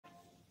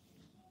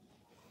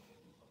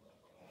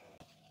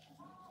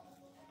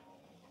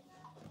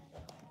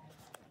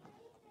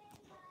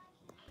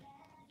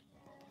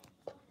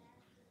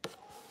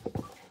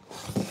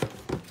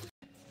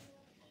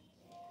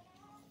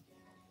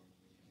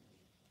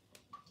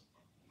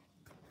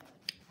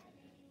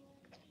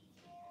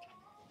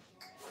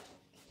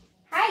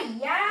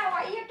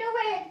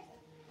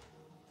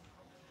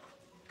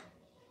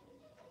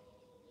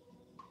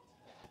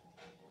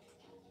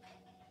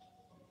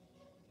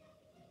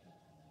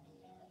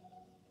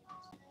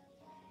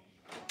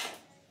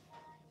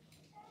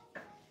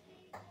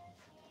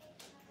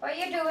What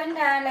you doing,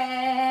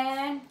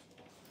 darling?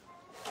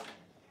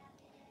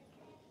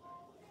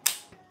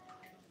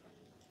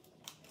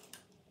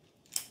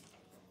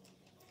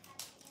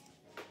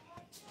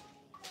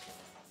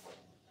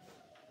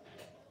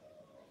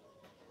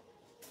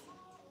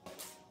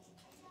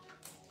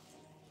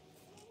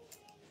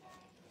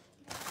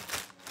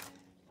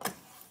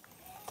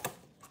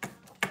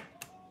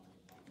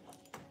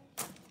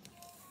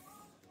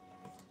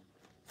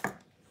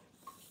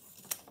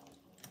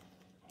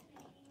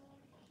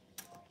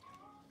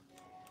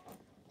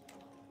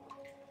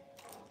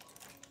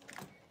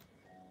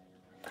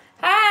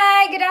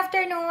 Good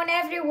afternoon,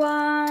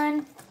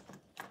 everyone.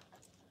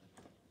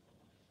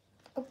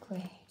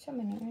 Okay, so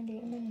many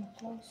hindi naman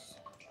close.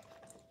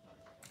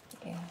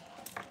 Okay.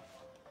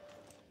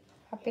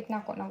 Hapit na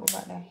ako ng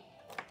uba dahil.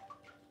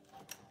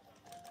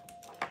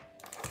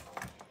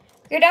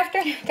 Good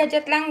afternoon.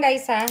 Kajat lang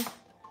guys ha.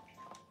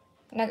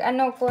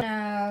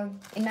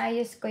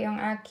 Inayos ko yung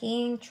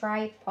aking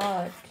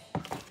tripod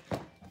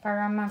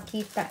para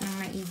makita ng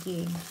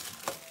maigi.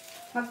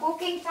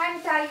 Mag-cooking time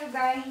tayo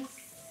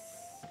guys.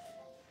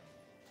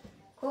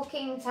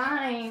 Cooking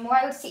time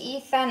while si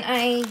Ethan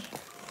ay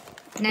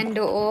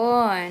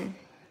nandoon.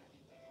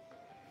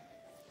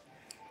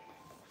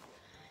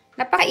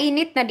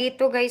 Napakainit na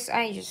dito guys.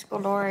 Ay, Diyos ko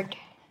Lord.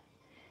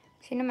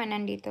 Sino man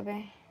nandito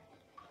ba?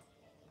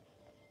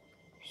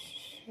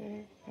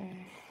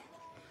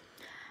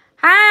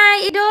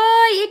 Hi,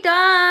 Idoy!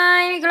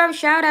 Idoy! May love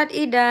shoutout,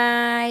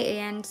 Iday.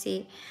 Ayan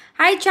si.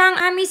 Hi, Chang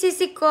Ami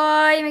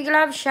Sisikoy. May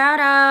love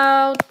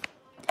shoutout.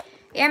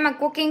 Ayan,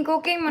 mag-cooking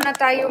muna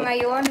tayo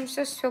ngayon.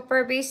 So,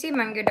 super busy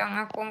man gyud ang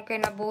akong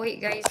kinabuhi,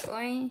 guys.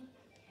 Oy.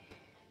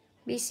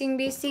 Busy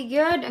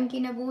gyud ang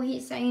kinabuhi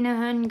sa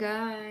inahan,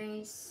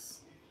 guys.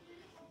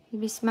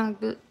 Ibis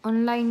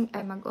mag-online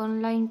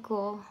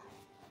ko.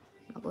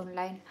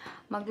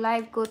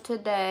 Mag-live ko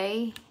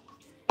today.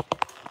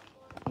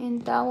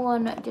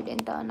 Intawan na dyan,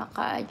 intawan na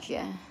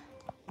kaadya.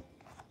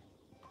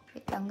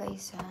 Wait lang,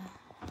 guys, ha.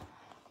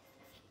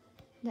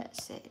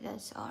 That's it.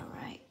 That's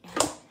alright.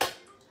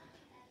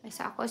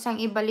 Sa ako sang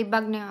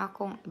ibalibag ning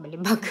akong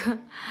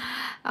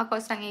ako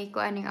sang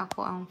ikuan ning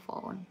ako ang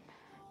phone.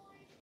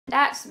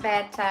 That's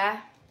better.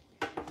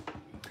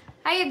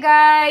 Hi you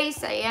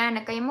guys. Ayan,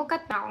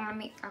 nagkaymukat na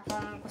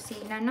akong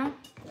kusina, no.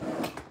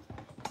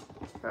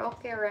 Pero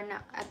okay ra na,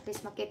 at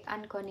least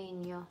makitaan ko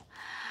ninyo.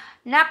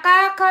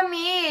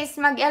 Nakakamiss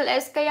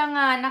mag-LS kaya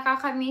nga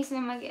nakakamiss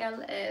na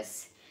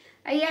mag-LS.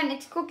 Ayan,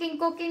 it's cooking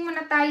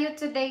muna tayo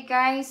today,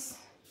 guys.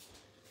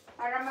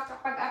 Para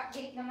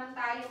makapag-update naman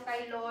tayo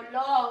kay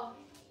Lolo.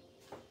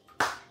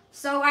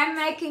 So, I'm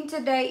making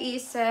today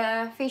is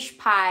fish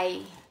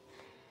pie.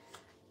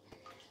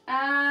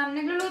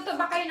 Nagluluto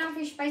ba kayo ng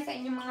fish pie sa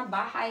inyong mga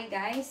bahay,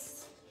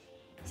 guys?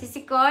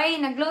 Sisikoy,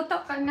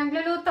 nagluluto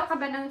ka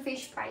ba ng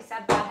fish pie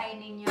sa bahay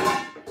ninyo?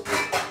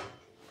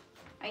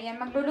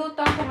 Ayan, magluluto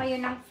ako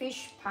ngayon ng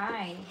fish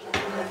pie.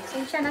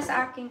 Sinsya na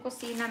sa aking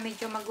kusina,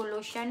 medyo magulo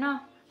siya,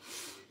 no?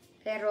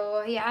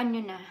 Pero, hayaan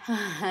nyo na.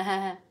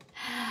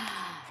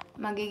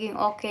 Magiging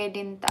okay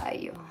din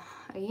tayo.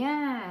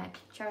 Ayan.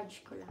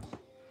 Charge ko lang.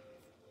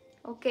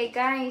 Okay,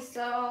 guys.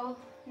 So,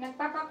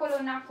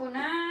 nagpapakulo na ako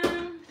ng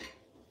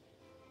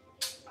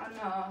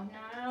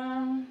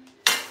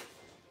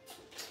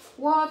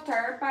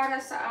water para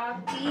sa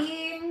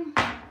ating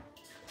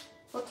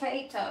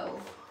potato.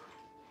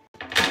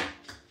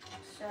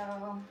 So,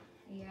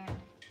 ayan.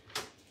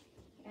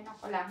 Ayan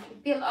ako lang.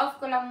 I-peel off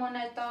ko lang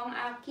muna itong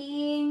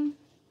aking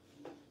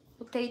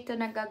potato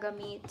na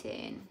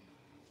gagamitin.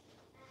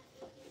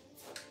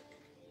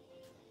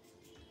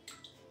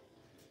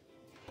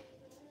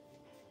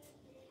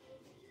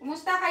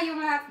 Kumusta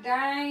kayong lahat,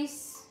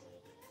 guys?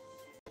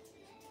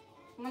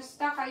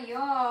 Kumusta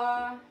kayo?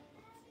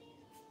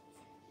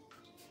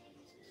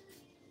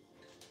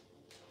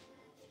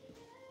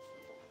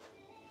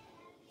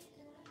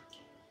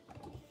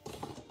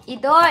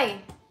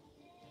 Idoy!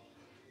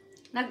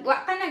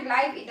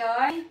 Nag-live,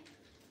 Idoy?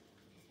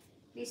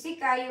 Busy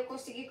kayo ko.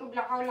 Sige ko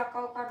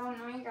lakaw-lakaw karon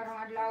noy,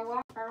 karong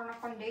adlaw. Karon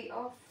akong day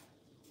off.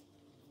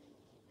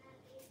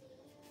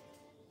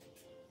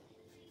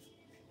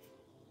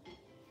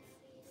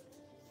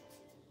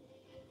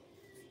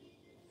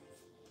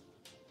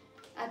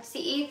 At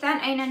si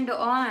Ethan ay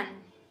nandoon.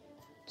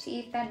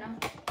 Si Ethan, oh.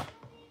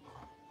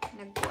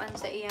 Nagpuan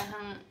sa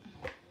iyahang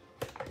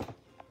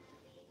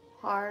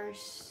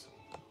horse.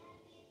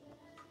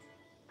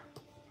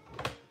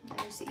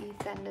 Ay, si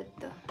Ethan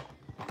dito.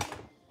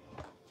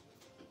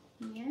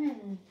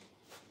 Yan.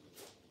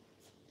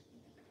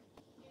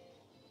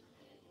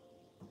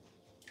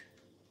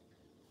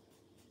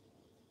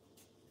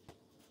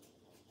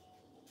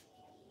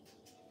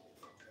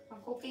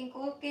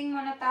 Cooking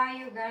muna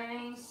tayo,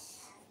 guys.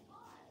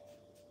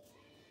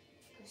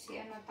 Kasi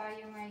ano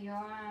tayo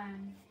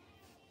ngayon?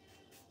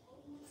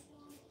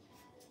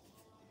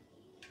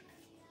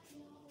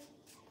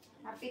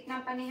 Hapit na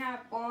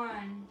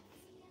panihapon.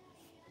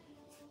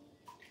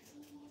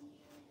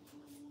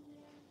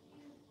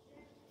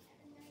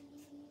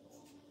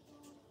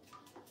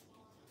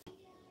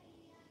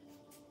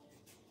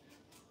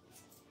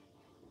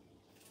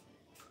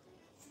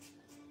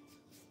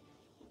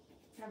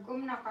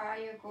 Nagum na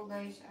kayo ko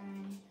guys.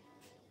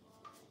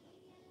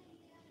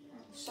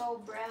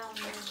 So brown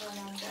yung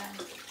talaga.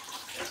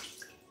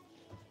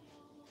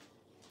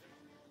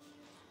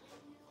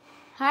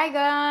 Hi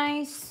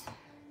guys!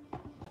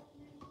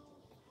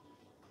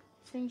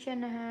 Sensya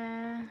na ha.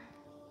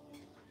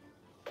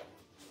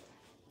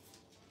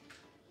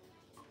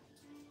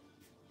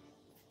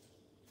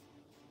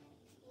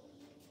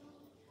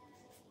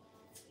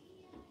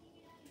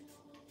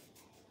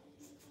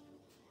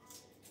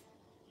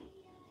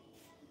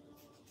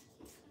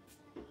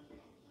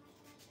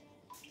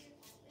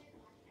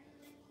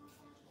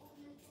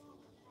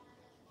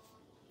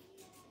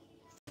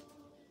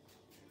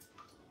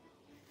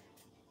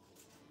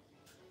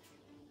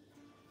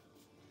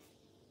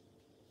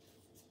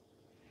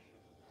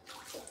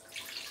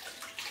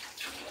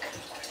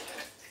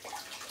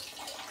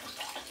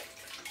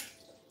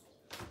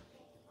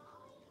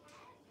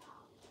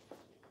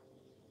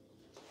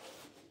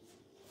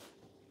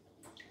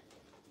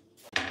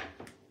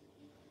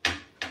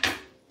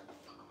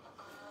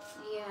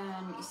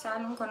 Yan,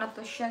 isalong ko na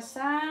to siya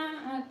sa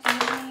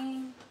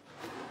ating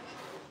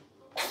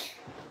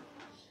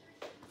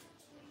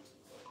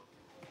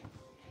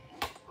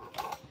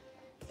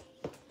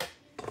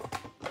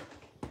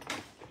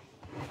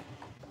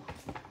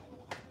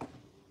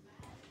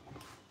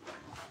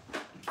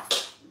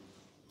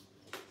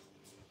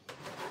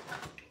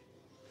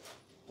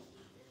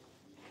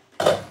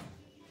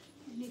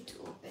I need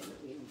to open the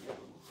window.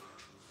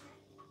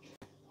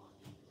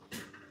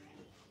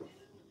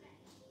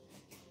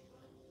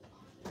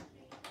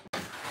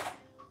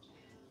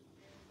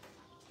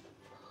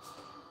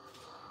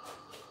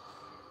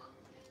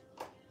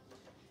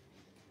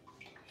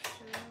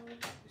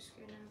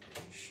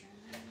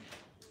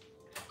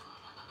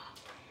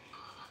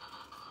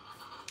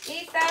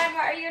 Ethan,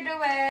 what are you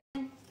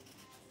doing?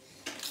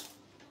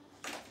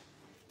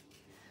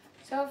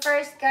 So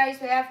first guys,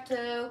 we have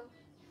to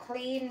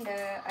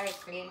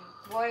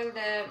boil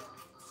the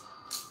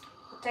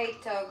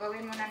potato.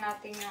 Gawin muna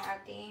natin yung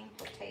ating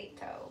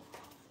potato.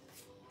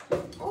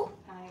 Oh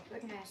my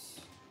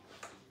goodness.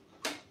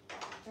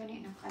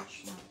 Pwede na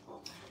catch na ako.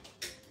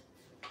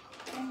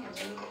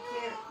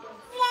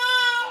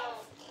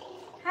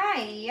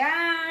 Hiya!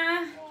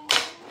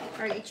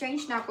 Or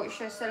i-change na ako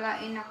siya sa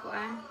lain ako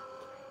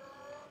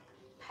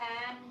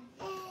pan.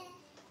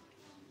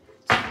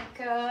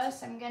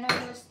 Because I'm gonna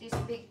use this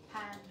big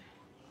pan.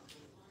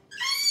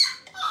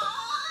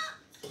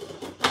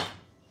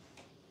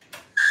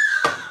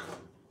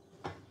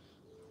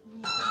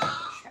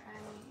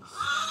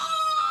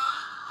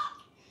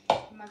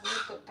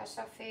 Magluto ta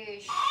sa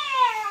fish.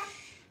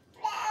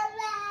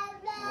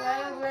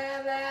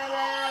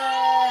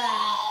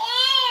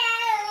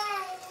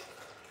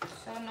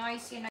 So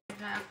noisy na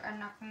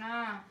anak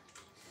na.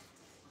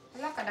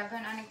 Wala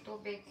kadaghan aning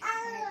tubig.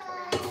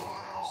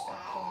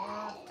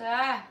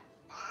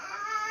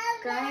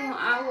 Kaya mo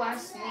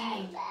awas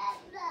ni.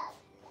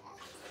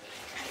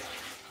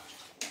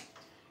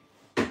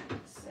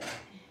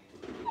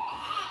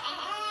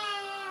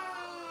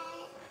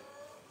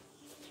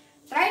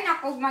 Try na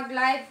ako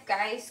mag-live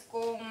guys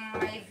kung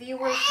may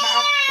viewers ba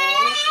ako.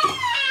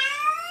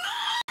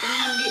 Kung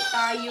hindi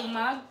tayo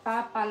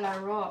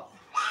magpapalaro.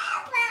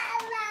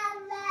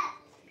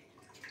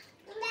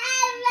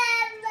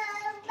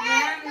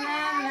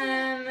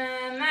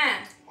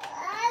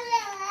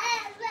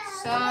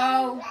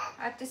 So,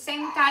 at the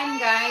same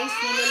time guys,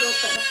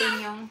 niluluto natin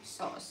yung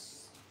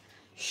sauce.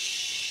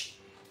 Shh!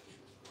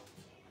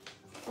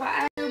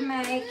 Why are you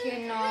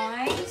making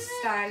noise,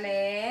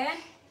 darling?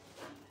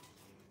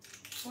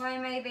 Why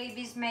my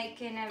baby's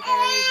making a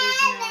very big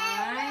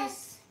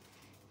noise?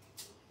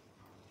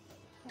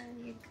 There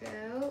you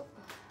go.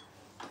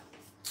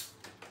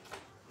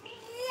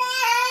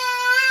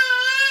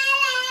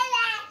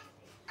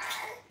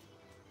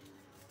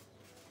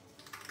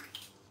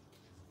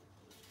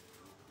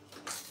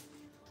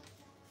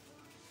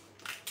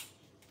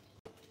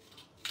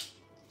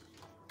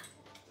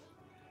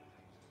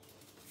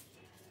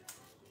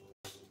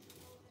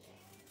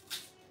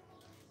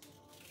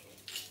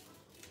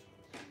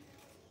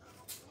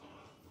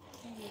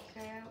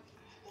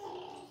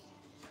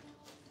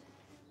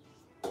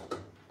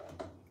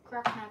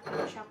 Crack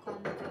natin siya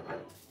konti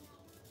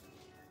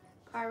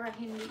para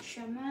hindi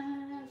siya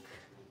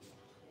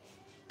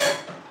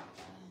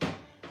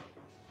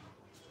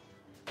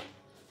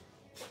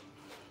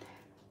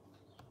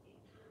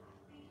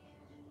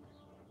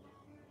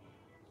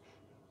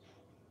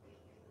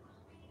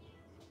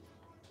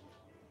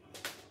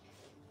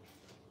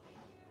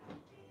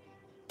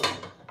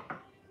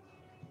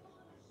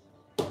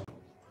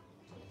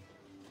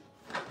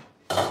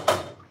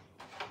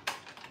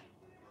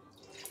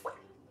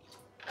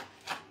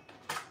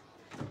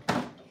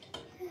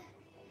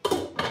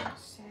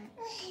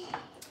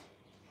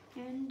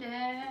and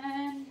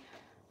then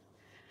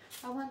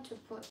I want to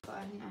put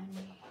on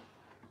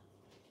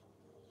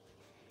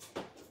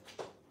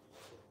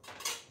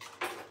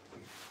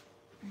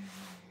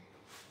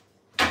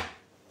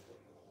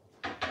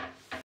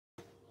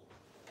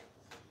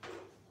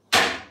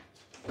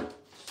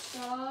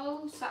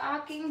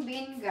aking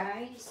bin,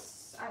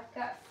 guys. I've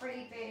got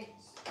 3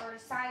 bins. Or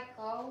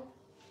recycle.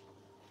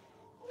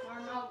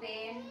 Normal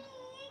bin.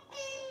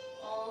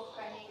 O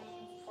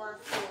kaning for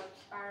food.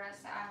 Para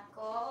sa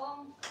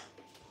akong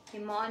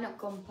himo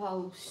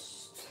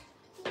compost.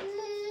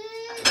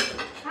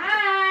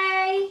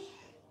 Hi!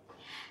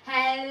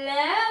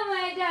 Hello,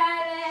 my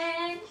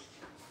darling!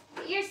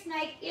 Your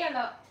snake, here,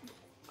 look.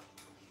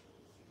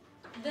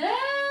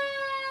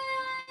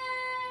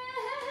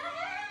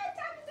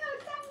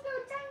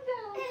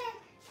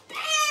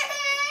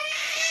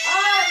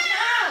 Oh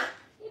no!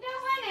 You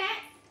don't want it?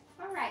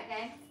 Alright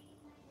then.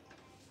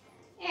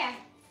 Yeah.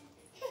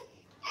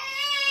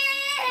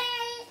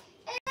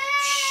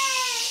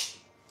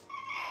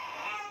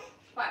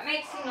 What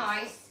makes you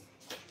noise?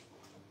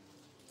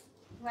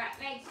 What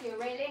makes you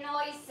really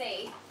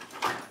noisy?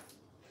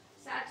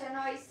 Such a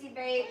noisy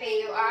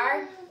baby you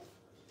are.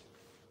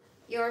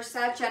 You're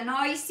such a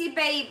noisy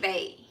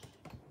baby.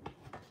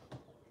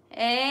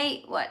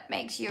 Hey, what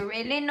makes you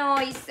really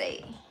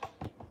noisy?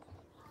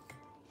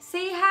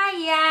 Say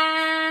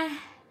hiya.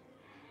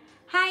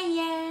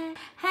 Hiya,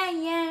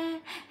 hiya,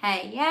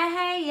 hiya,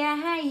 hiya,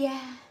 hiya.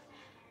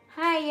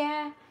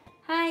 Hiya,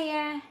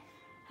 hiya,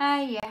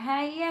 hiya,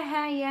 hiya,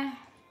 hiya.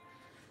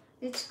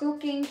 It's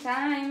cooking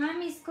time.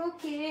 Mommy's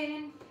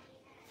cooking.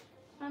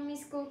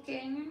 Mommy's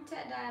cooking.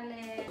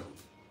 Darling.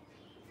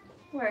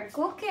 We're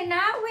cooking,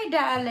 aren't we,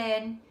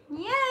 darling?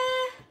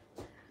 Yeah.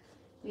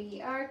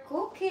 We are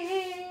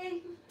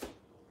cooking.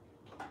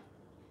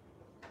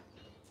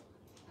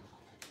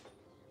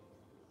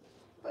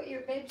 Put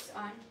your bibs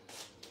on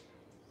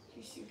so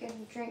you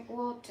can drink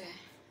water.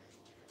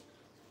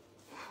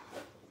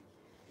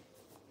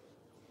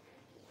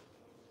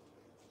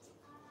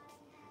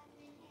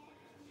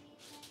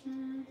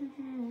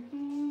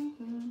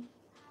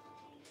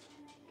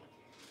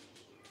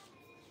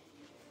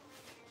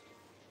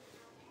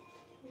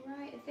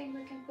 Right, I think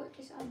we can put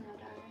this on now,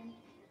 darling.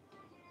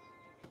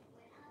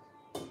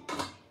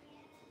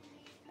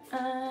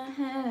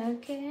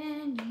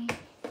 Candy.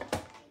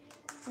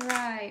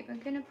 Right, we're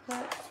gonna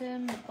put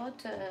some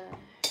butter.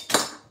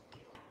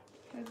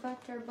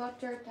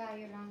 Butter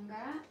tayo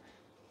langga.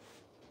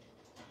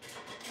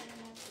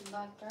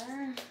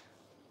 Butter.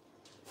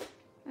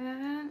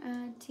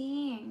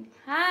 Ating.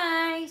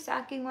 Hi!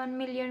 Sa aking 1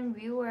 million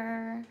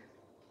viewer.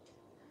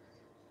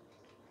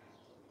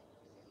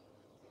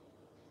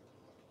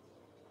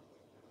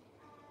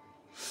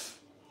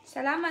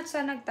 Salamat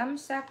sa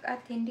nagtamsak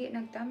at hindi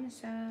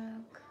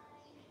nagtamsak.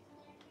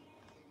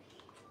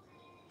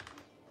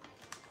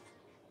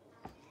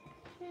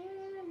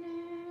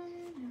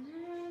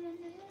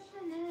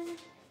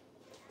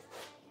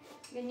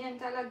 Ganyan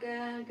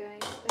talaga,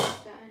 guys.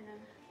 Basta ano.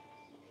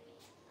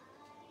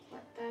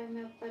 What time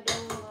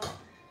magpadawa.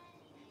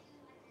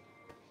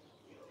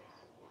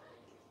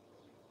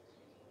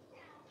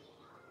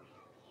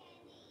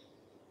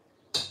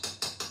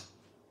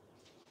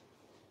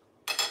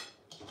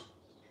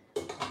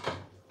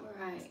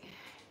 Alright.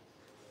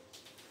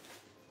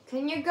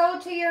 Can you go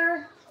to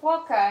your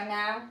walker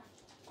now?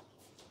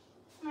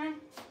 Come on.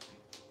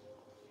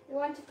 You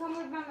want to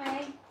come with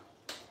Mommy?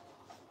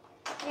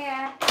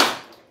 Yeah.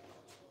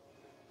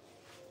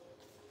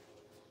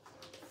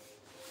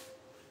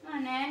 Come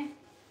on then.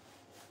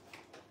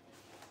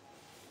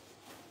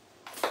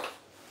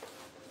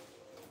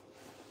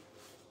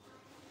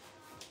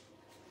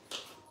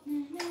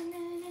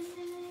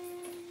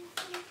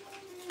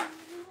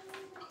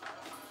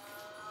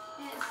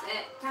 That's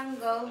it.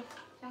 Tangle.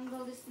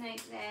 Tangle the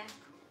snake there.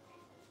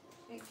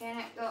 So it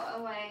cannot go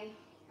away.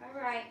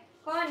 Alright.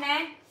 Go on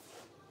then.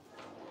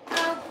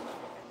 Go.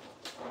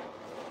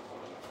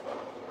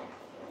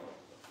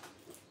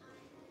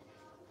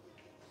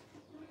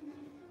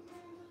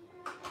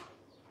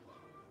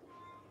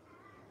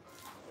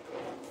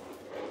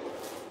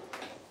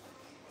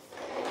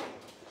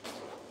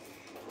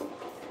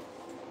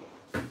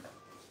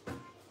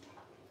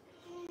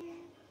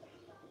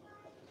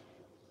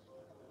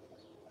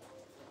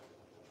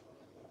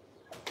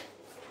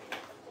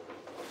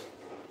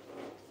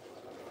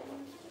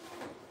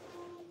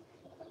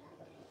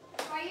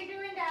 What are you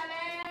doing,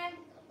 darling?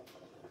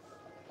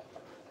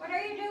 What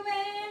are you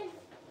doing?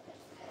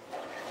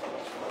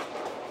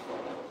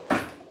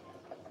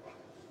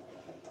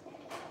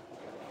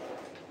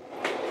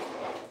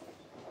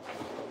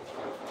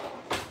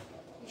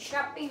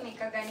 Shopping me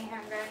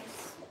kaganihan,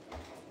 guys.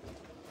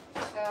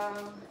 So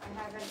I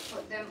haven't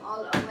put them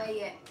all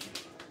away yet.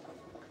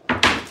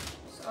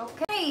 So,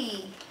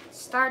 okay.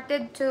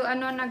 Started to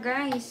ano na,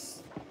 guys.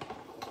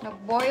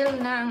 Nag-boil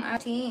na ang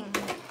ating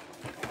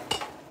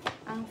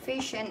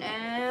fish and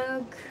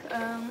egg.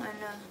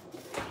 Ano.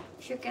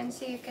 As you can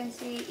see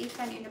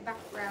Ethan in the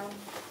background.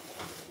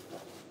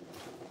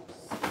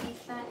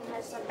 Ethan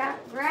has a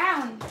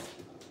background.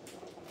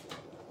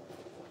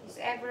 He's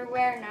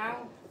everywhere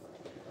now.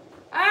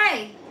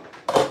 Ay!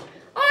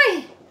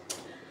 Oy!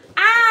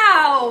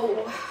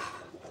 Ow!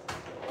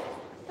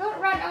 Don't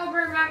run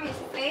over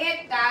Mommy's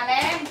plate,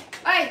 darling.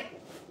 Oy!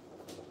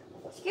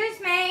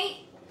 Excuse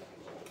me.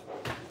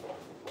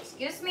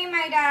 Excuse me,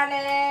 my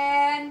darling.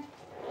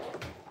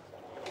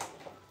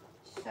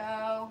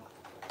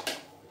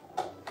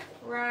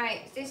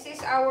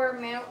 is our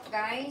milk,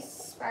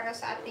 guys, para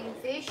sa ating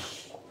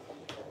fish.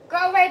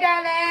 Go away,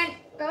 darling.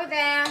 Go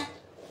there.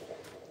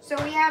 So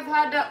we have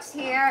hot dogs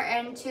here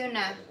and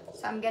tuna.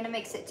 So I'm gonna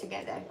mix it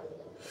together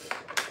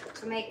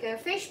to make a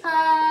fish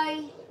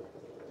pie.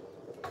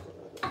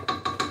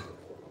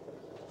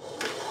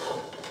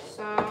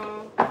 So,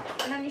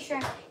 ano ni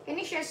siya?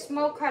 Can you share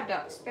smoked hot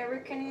dogs? But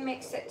we can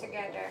mix it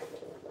together.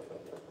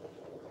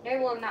 They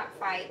will not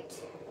fight.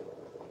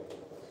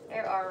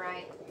 They're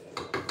alright.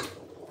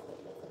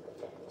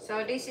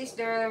 So this is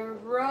the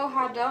raw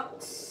hot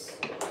dogs.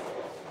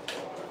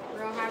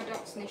 Raw hot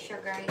dogs ni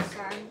siya, guys.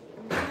 So I'm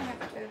gonna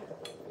have to...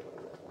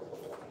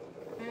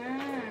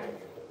 I'm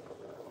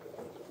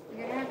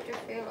gonna have to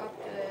fill up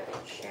the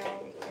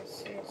shell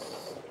because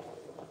it's...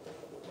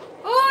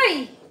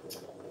 Uy!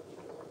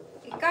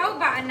 Ikaw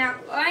ba, anak?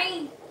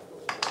 Ay!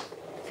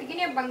 Sige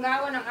niya,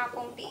 banggawan ang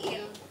akong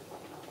tiil.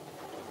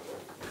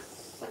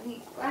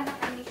 Anak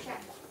kami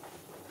siya.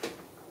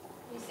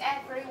 He's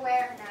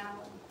everywhere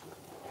now.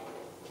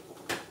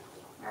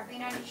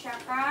 Marami na siya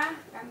ka.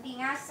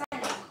 Kambingasan.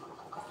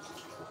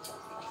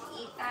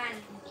 Itan.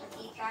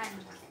 Itan.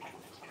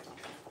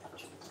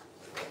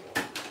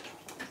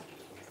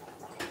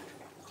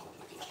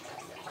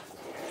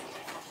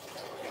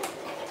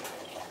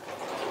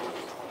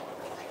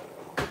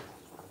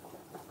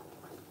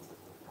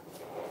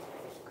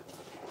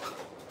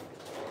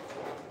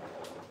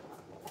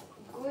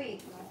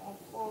 Uy,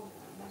 opo.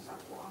 Nasa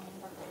po ang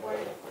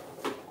backward.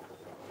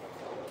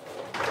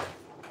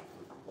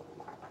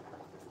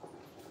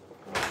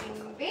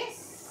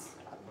 Imbis.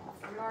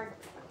 Lord.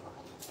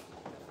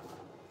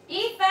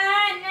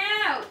 Ethan,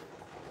 now!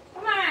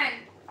 Come on!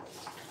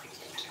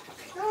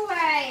 Go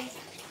away!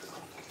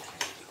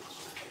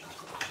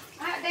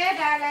 Out there,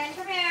 darling.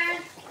 Come here.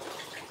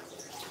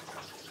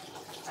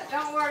 But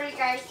don't worry,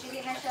 guys.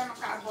 Hindi na siya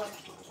makaabot.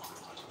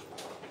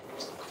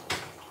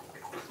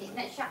 Hindi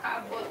na siya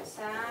kaabot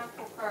sa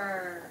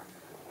cooker.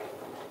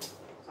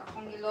 Sa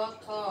akong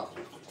niloto.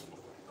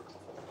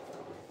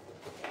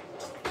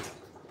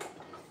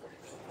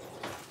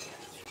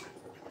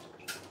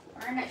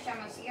 Or na siya,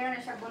 masira na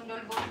siya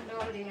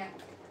bundol-bundol din.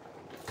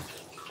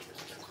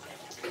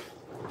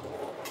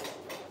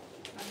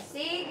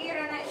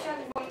 Masira na siya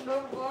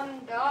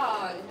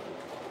bundol-bundol.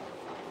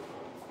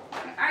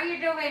 What are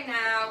you doing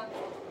now?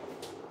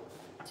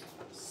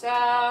 So,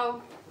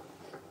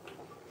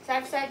 as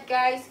I've said,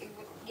 guys,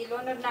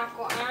 gilunod na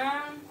ako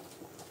ang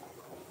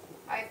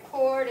I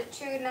pour the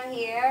tuna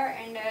here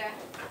and the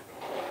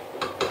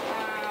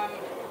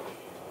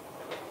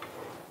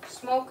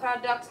smoked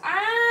hot dogs.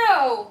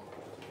 Ow!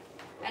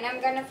 And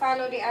I'm gonna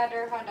follow the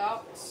other hot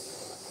dogs.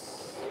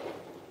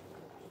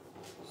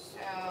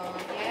 So,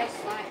 yes,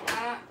 like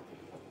that.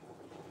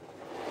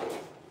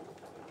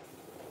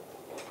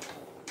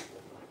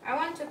 I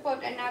want to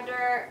put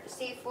another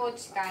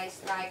seafoods,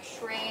 guys, like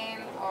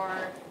shrimp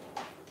or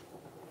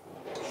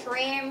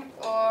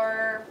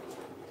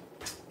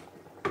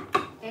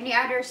any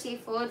other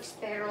seafoods,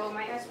 pero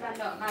my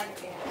husband don't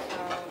like it,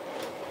 so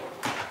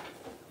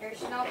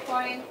there's no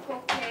point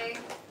cooking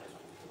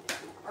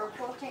or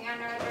putting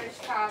another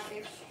stuff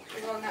if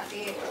she will not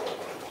be able.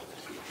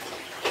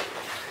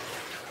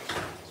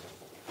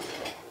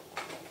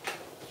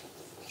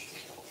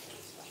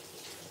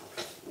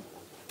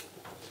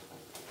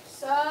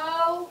 So,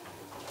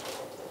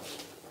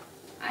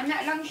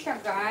 anak lang siya,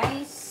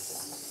 guys.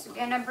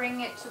 Gonna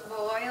bring it to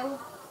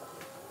boil.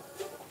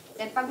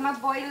 Then pag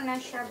ma-boil na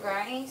siya,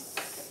 guys,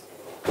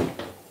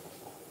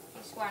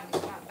 this one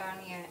is not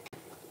done yet.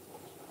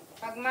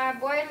 Pag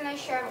ma-boil na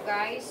siya,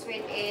 guys,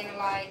 within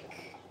like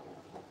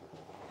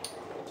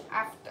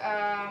after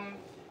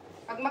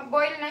pag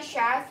mag-boil na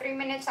siya, 3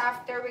 minutes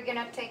after, we're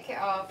gonna take it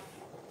off.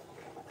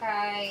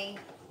 Kay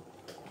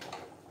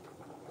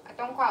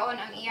atong kaon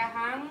ang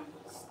iyahang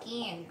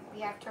skin.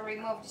 We have to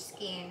remove the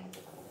skin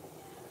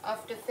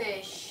of the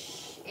fish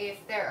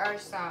if there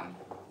are some.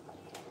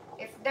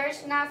 If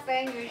there's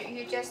nothing,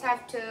 you just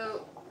have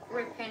to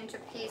rip into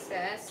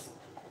pieces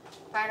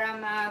para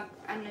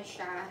ano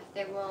siya,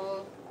 they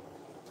will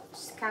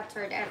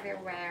scattered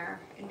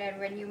everywhere, and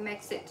then when you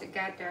mix it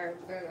together,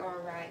 we're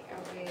all right.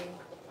 Okay,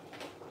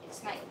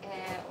 it's not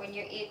when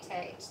you eat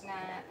it, it's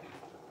not.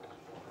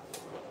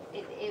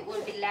 It will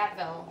be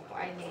level.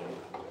 I mean.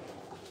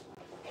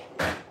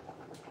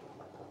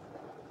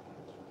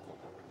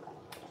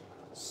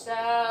 So,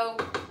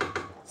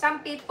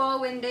 some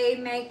people, when they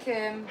make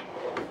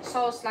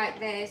sauce like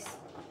this,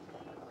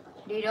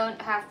 they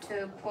don't have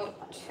to put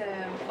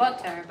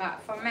butter,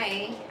 but for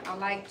me, I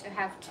like to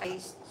have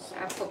taste, so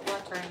I put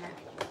butter in it.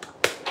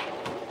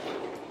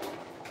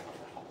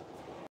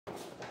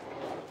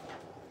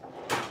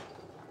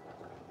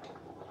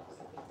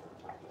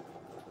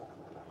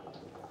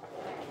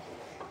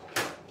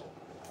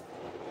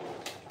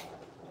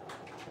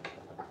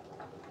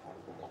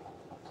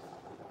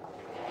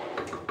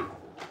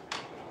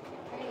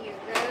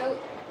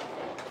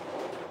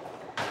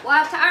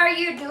 What are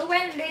you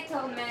doing,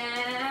 little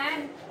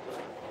man?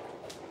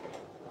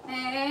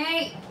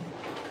 Hey!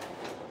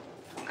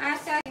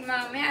 Asa si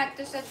mami,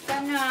 ato sad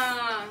ka na.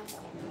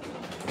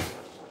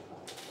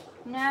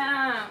 Na.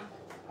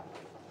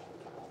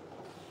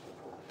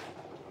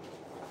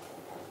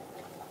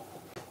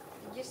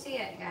 Did you see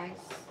it, guys?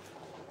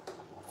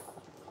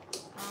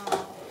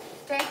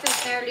 Potato's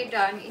nearly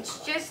done.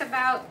 It's just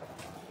about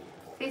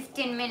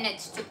 15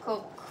 minutes to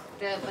cook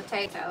the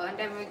potato, and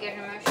then we're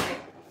gonna mash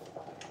it.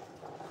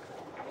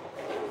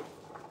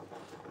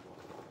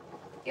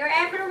 You're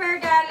everywhere,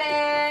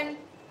 darling.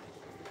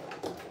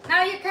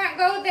 Now you can't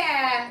go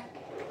there.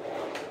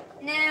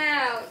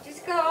 No,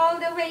 just go all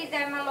the way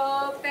there, my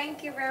love.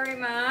 Thank you very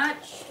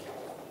much.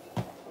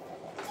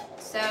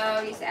 So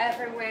he's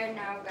everywhere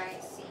now,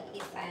 guys. See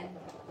Ethan.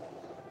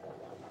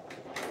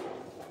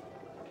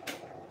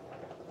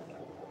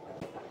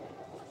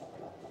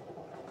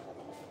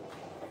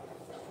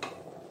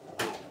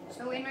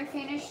 So when we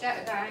finish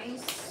that,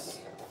 guys,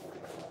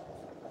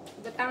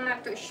 butang na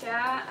to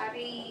siya,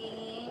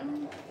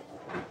 aring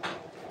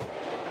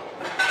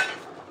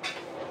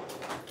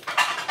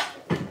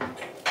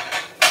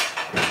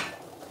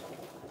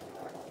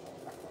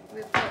we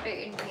put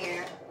it in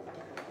here.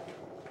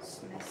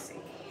 It's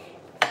messy.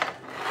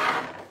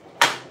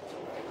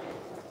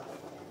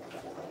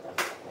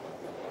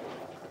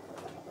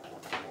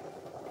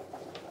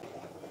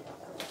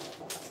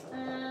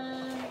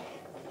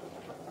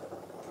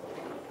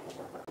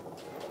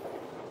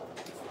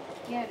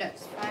 Yeah,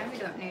 that's fine. We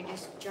don't need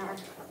this jar.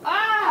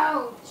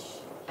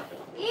 Ouch!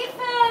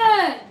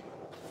 Ethan!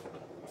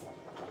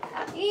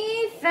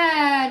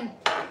 Ethan!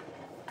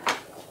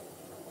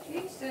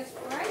 Jesus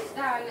Christ,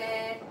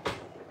 darling.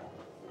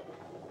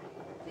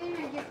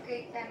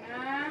 Pinag-okay ka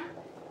na.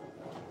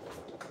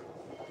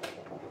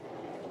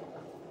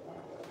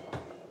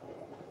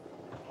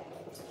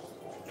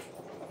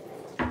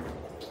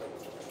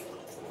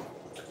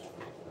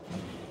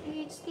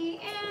 It's the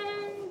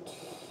end.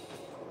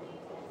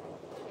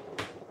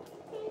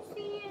 It's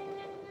the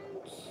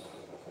end.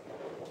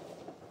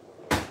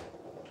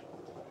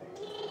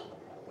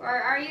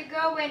 Where are you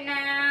going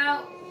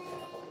now?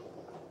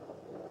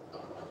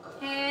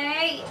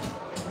 Hey!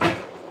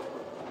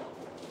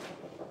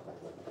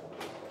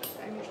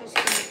 I'm just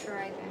gonna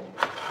try them.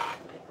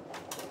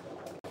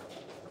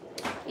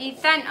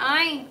 Ethan,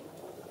 ay!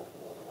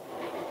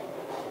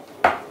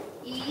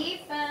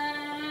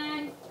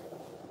 Ethan!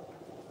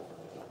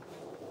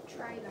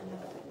 Try lang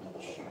natin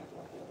siya.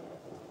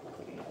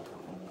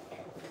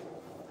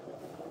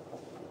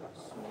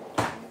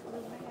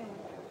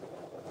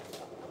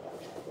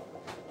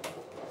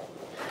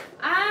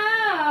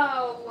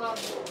 Ow!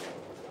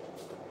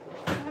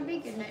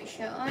 Nabigyan na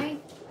siya, ay.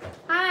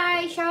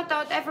 Hi! Shout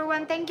out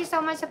everyone. Thank you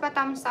so much sa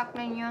patamsak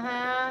ninyo,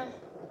 ha?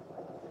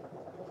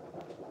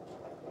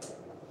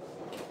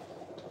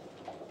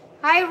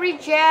 Hi,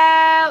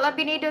 Rigel!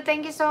 Abinido,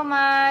 thank you so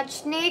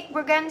much. Nick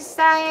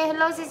Burgansa,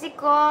 hello, Sisi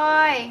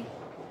Koy.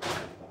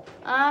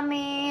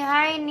 Ami,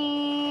 hi,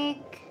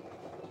 Nick.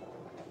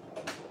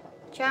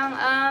 Chang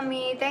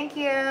Ami, thank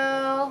you.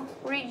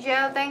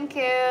 Rigel, thank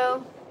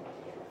you.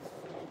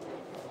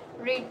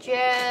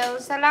 Rigel,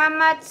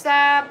 salamat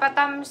sa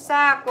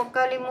patamsak. Huwag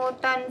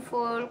kalimutan,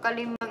 full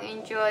kalimang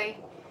enjoy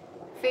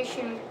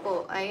fishing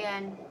po.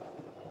 Ayan.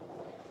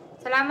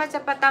 Salamat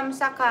sa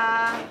patamsak,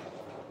 ha.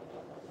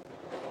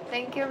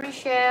 Thank you,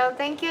 Rochelle.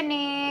 Thank you,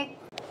 Nick.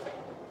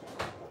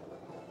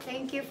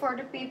 Thank you for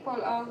the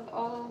people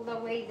all the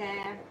way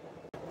there.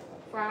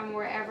 From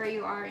wherever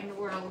you are in the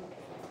world.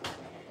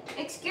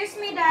 Excuse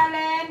me,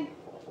 darling.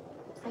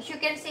 As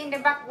you can see in the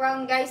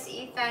background, guys,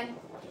 Ethan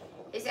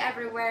is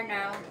everywhere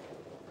now.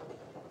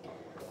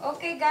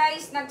 Okay,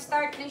 guys.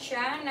 Nag-start na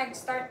siya.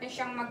 Nag-start na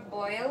siyang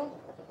mag-boil.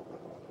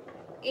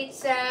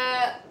 It's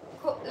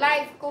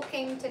live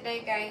cooking today,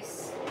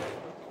 guys.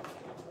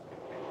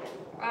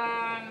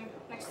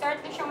 Nag-start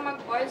na siyang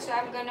mag-boil, so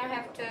I'm gonna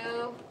have to...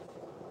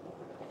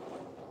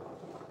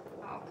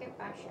 Okay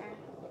pa siya.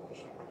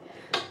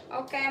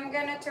 Okay, I'm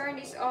gonna turn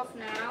this off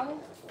now.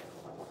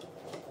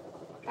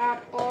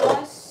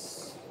 Tapos,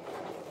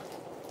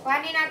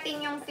 kuhanin natin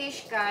yung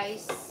fish,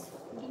 guys.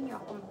 Hindi nyo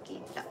ako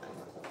makita.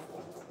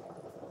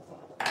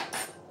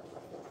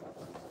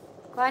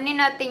 Kuhanin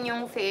natin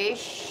yung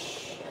fish.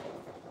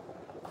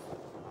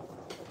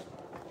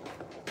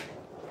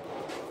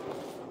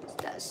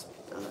 That's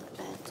a lot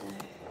better.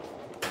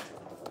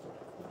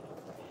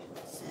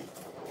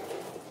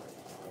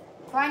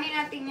 Kuhanin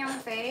natin yung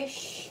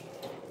fish.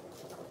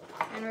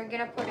 And we're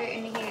gonna put it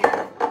in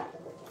here.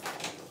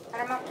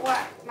 Para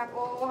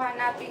makuha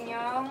natin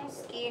yung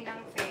skin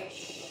ng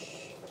fish.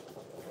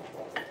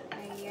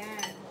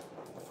 Ayan.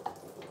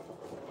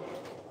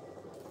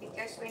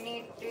 Because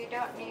we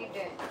don't need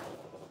it.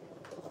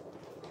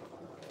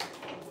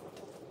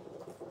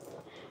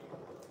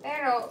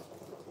 Pero,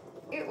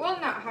 it will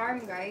not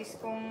harm, guys,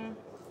 kung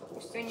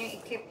gusto nyo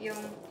i-keep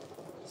yung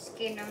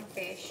skin ng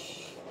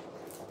fish.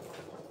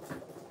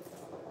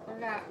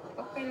 Wala,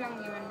 okay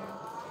lang yun.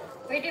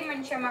 Pwede man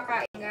siya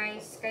makain,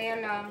 guys.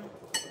 Kaya lang,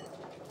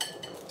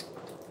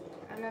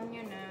 alam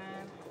nyo na.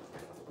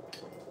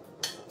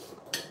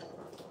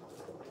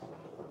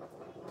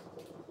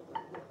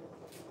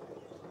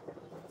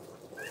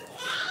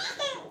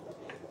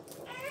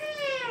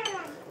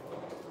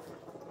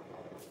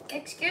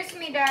 Excuse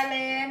me,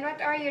 darling.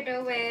 What are you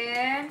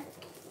doing?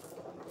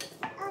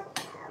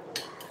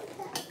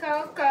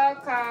 Kaka.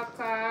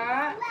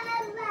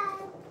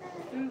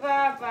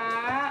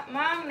 Baba.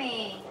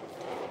 Mommy.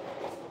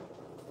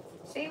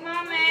 Say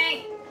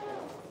mommy.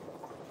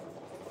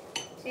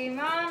 Say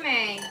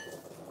mommy.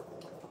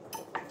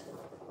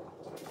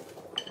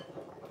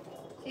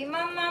 Say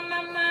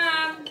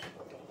mom.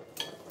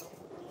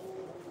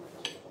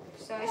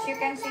 So, as you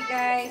can see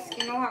guys,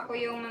 kinuha ko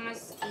yung mga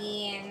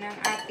skin ng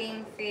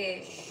ating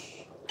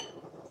fish.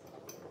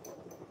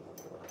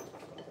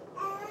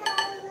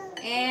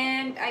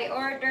 And I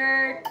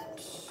ordered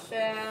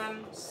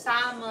some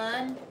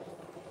salmon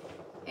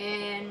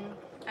and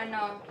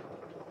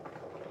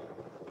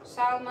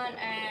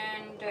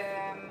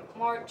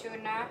more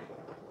tuna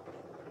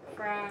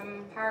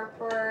from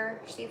Harper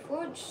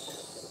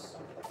Seafoods.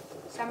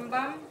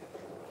 Sambam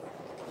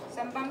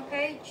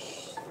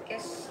page.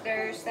 Guess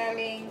they're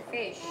selling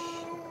fish.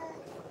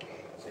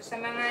 So sa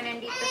mga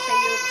nandito sa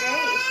UK,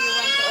 if you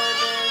want to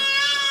order,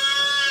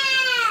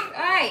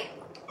 ay!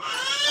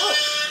 Oh!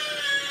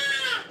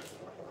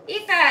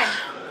 Ethan!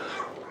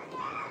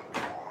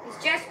 He's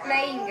just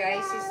playing,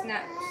 guys.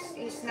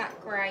 He's not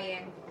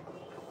crying.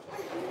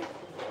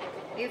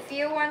 If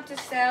you want to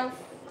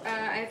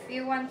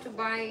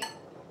buy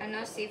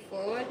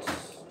seafoods,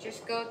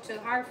 just go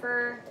to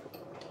Harper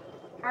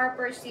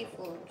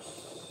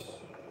Seafoods.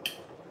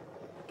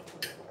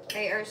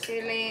 They are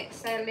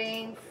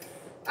selling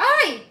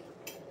ay!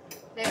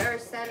 They are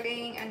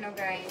selling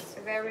guys,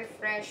 very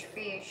fresh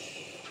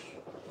fish.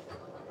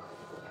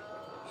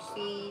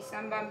 Si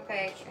Sambam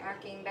Page,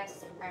 aking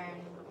best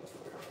friend.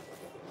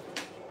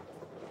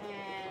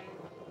 And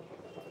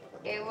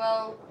they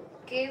will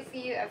give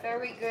you a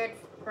very good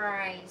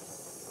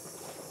price.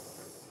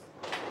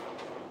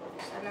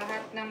 Sa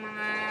lahat ng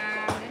mga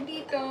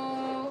nandito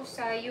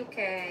sa UK.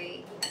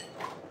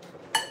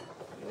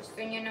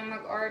 Gusto niyo na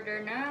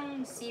mag-order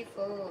ng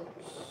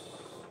seafoods.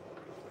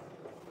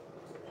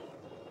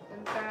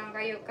 Punta lang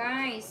kayo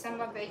guys.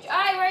 Sambam Page.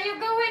 Ay, where are you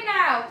going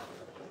now?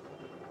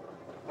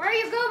 Where are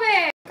you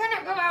going? You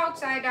cannot go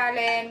outside,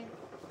 darling.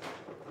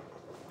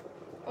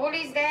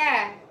 Ollie's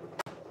there.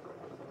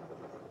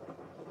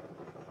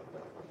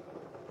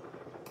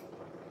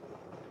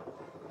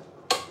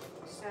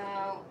 So,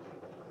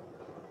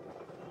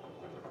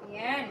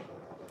 ayan.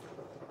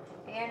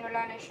 Ayan,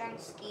 wala na siyang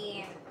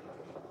skin.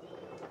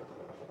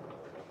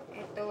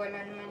 Ito,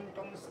 wala naman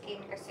itong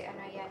skin kasi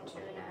yan,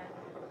 tuna.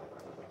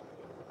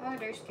 Oh,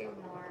 there's still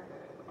more.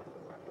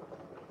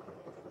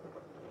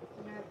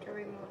 You have to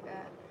remove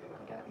that.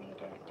 You don't need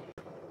it.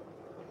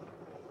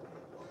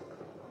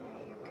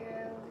 There you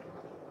go.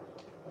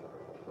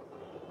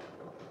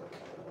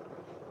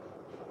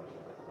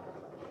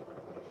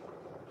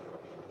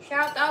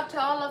 Shout out to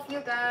all of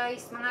you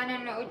guys, mga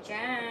nanood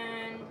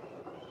dyan.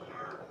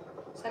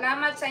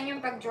 Salamat sa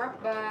inyong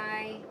pag-drop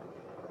by.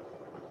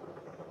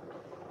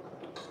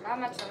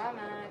 Salamat.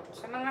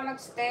 Sa mga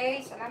magstay,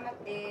 salamat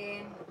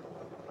din.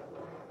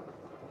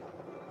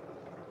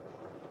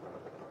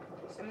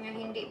 Sa mga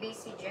hindi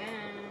busy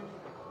dyan.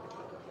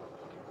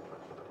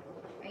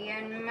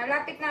 Ayan,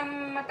 malapit na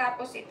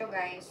matapos ito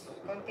guys.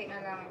 Konti na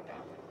lang ito.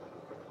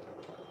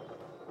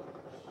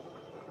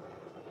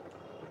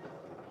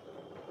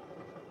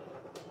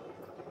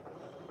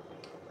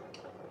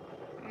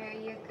 There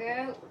you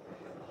go.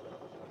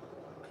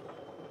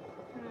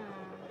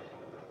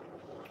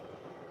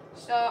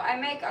 So, I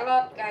make a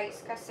lot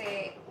guys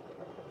kasi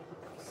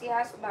si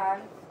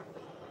husband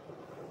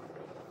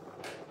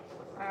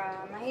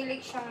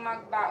mahilig siyang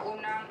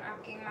magbaon ng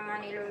aking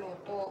mga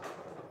niluluto.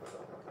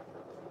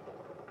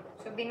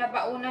 So,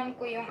 binabaunan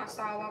ko yung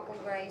asawa ko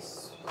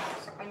guys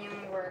sa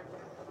kanyang work.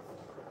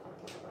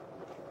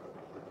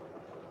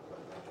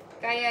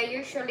 Kaya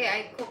usually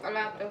I cook a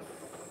lot of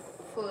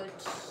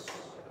foods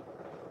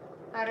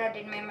para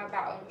din may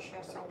mabaon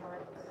siya sa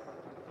work.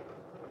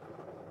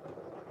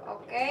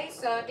 Okay,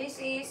 so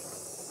this is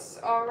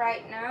all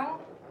right now.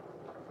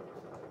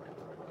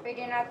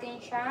 Pwede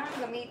natin siyang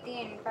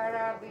gamitin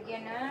para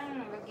bigyan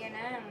ng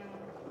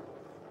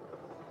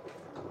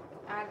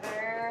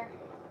other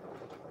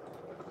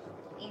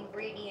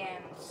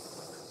ingredients.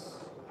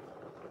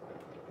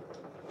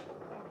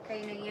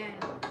 Okay na yan.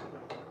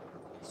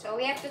 So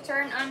we have to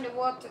turn on the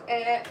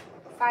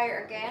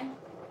fire again.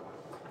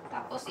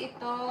 Tapos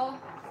ito.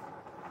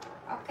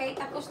 Okay,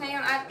 tapos na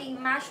yung ating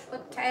mashed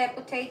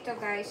potato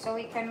guys. So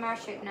we can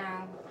mash it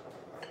now.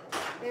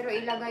 Pero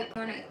ilagay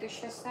ko na ito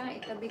siya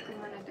itabi ko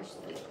muna ito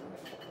dito.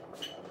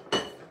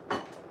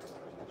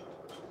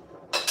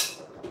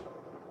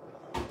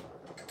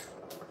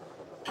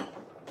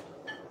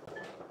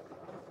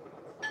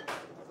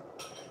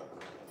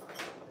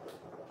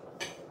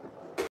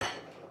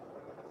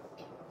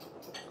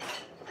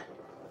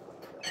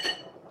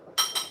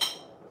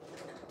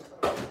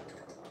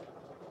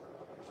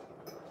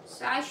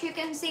 So as you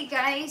can see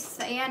guys,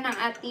 ayan ang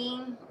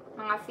ating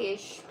mga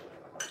fish.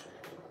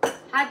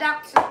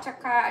 Haddocks at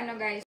saka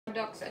guys,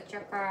 haddocks at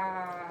saka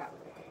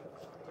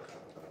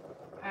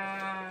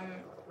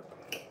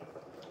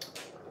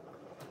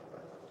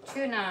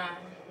tuna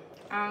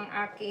ang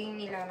aking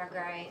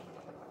nilalagay.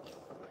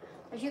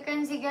 As you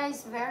can see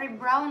guys, very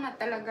brown na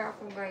talaga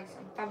ako guys.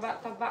 Ang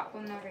taba-taba ko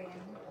na rin.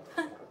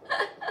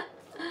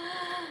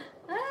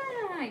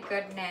 Ah, my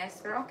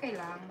goodness. Pero okay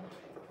lang.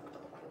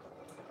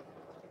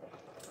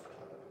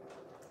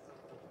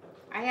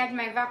 I had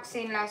my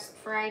vaccine last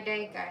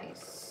Friday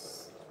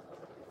guys.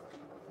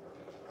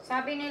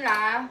 Sabi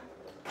nila,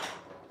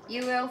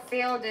 you will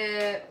feel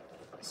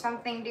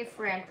something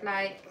different,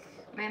 like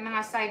may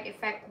mga side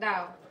effect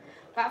daw.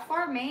 But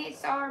for me,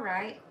 it's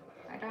alright.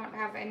 I don't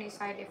have any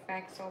side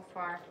effects so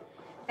far.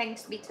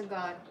 Thanks be to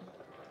God.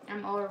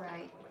 I'm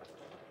alright.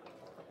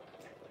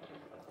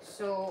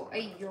 So,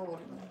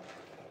 ayun.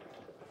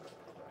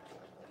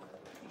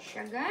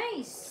 Siya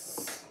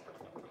guys.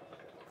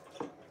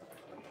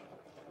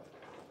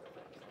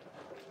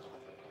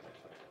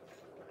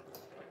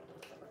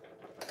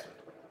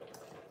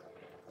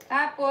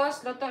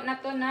 Tapos, luto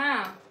na to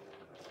na.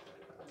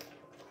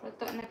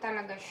 Luto na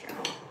talaga siya.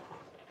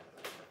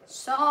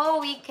 So,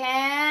 we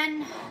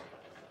can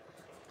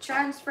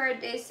transfer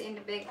this in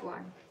the big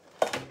one.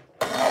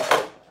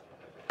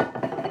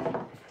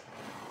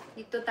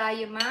 Dito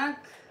tayo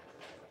mag.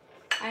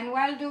 And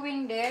while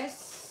doing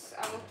this,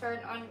 I will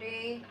turn on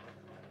the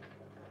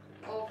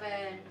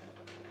oven.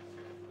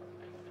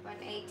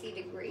 180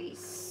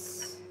 degrees.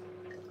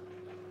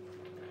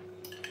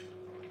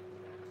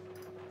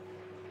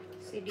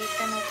 So,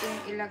 dito natin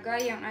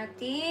ilagay ang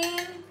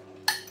ating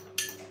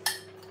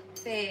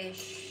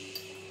fish.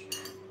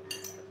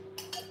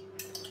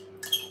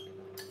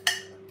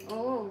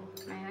 Oh,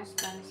 my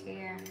husband's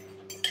here.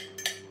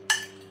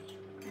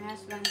 My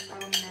husband's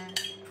home na.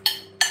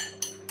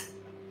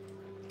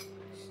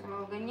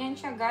 So, ganyan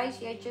siya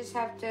guys. You just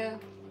have to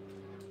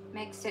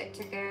mix it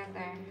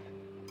together.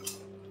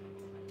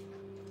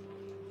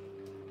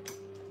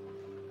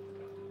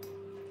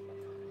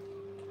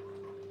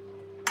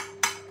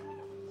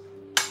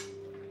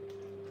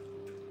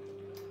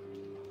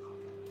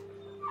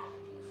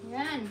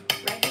 Yan.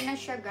 Ready na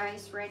siya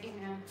guys. Ready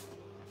na.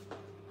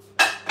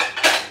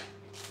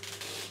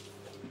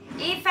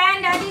 Ethan,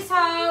 Daddy's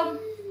home.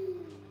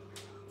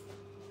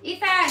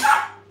 Ethan.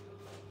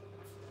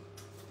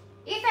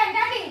 Ethan,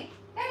 Daddy.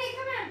 Daddy,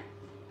 come on.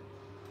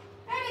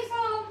 Daddy's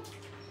home.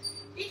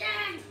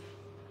 Ethan.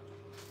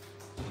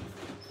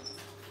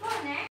 Come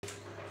on, eh?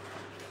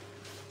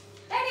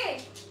 Daddy.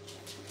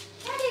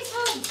 Daddy's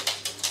home.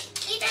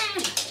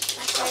 Ethan.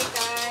 Okay,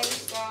 guys.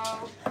 So.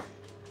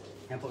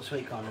 You put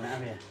sweet corn in it,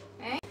 have you?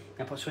 Eh?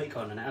 You put sweet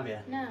corn in it, have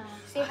you? No.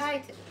 Say hi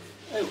to.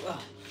 Oh.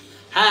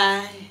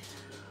 Hi.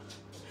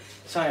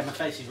 Sorry, my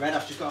face is red.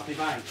 I've just got off my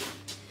bike.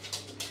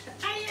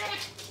 Hiya.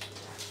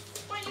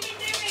 What you been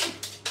doing?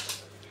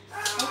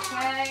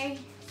 Okay.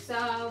 So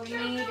we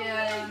need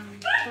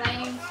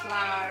plain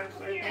flour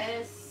for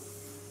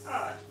this.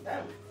 Oh,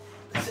 no.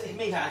 It's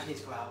me that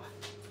needs to go out.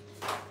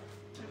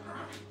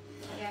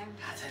 Yeah.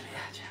 I tell you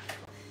that, Jack.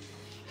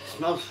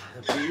 Smells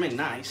blooming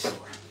nice.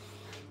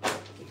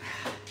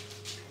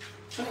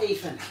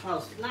 Ethan,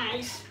 smells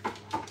nice.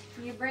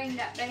 You bring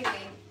that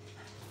baby.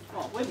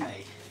 What, with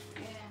me?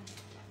 Yeah.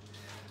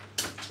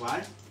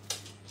 Why?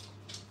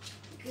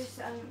 Because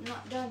I'm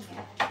not done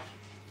yet.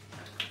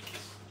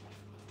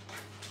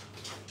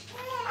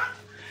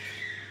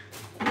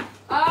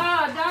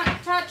 Oh,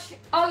 don't touch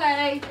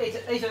Ole.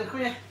 Ethan, come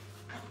here.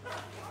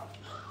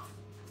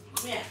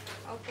 Come here.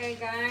 Okay,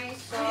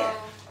 guys. So,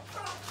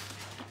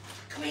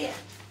 Come here.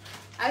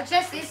 I'll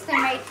just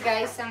estimate,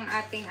 guys, ang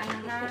ating,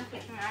 ang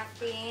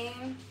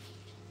ating,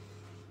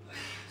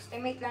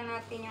 estimate lang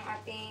natin yung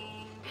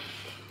ating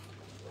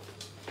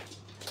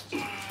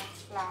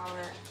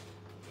flour.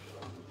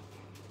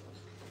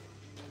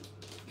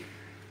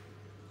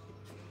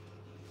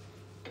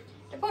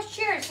 The bush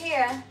chairs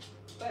here.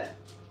 Where?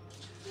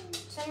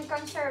 It's in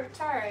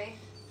conservatory.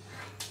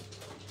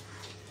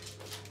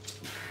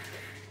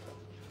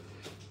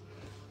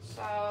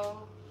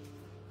 So,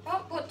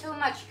 don't put too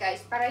much,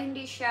 guys, para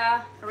hindi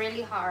siya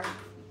really hard.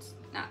 It's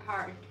not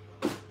hard.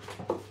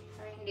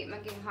 Para hindi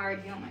maging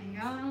hard yung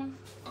anyang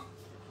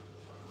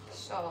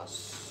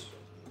sauce.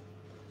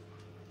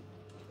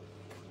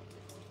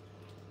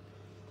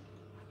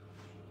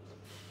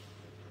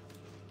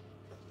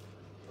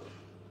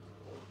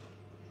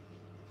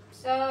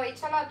 So,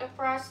 it's a lot of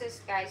process,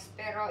 guys,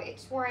 pero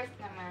it's worth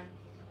naman.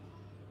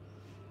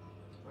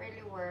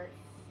 Really worth.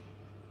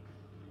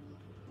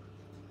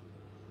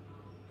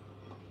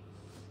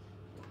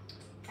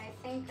 I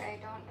think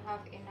I don't have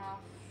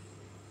enough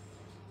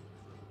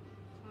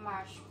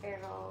mash,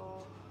 pero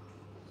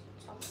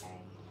it's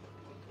okay.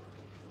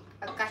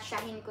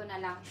 Pagkasyahin ko na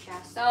lang siya.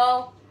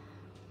 So,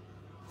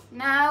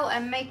 now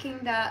I'm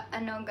making the,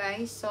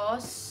 guys,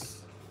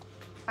 sauce.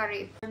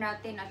 Pari-pour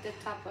natin at the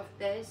top of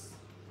this.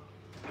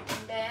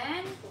 And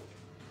then,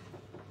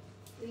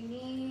 we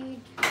need,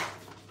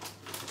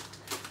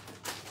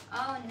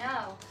 oh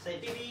no.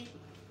 Say baby.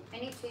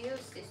 I need to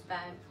use this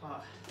bag.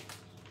 What?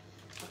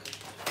 Okay.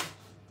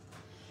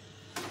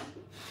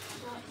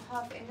 Don't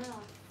have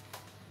enough.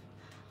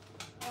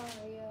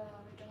 Oh yeah,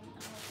 I don't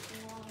have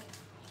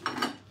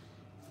enough.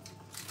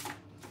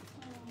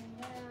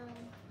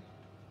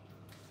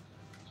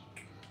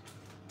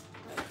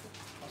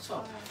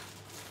 up?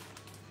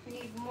 We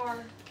need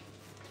more.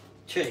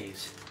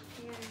 Cheese.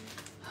 Yeah.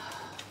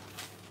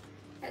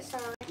 That's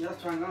alright. You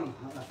have to hang on.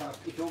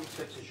 If you want to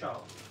fix the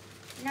shop.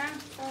 No,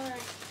 it's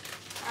alright.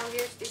 I'll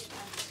use this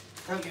one.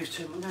 Don't use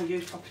too much. No,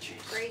 use proper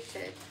cheese.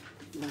 Grated.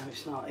 No,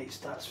 it's not.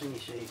 That's when you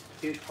see.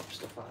 Use proper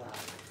stuff like that.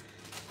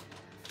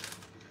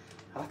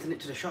 I like to nip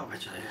to the shop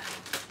actually.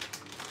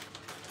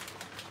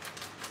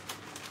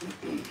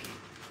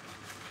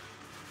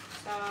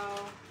 So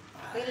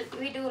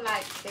we do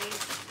like this,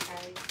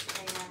 guys.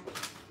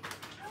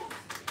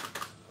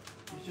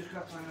 You just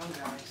got to hang on,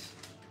 guys.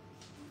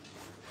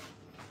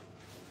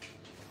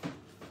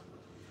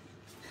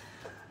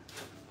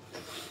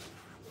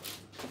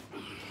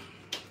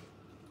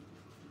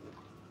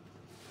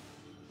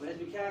 Where's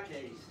my car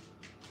keys?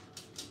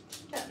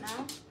 Don't know.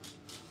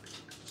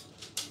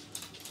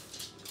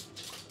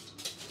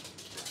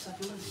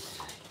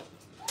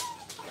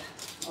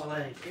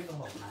 Ollie, give a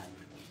hug, mate.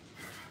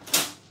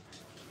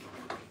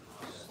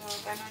 So,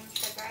 ganun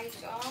siya, guys.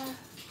 Oh,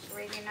 it's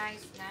really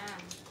nice now.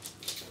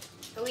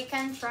 So, we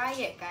can try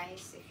it,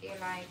 guys, if you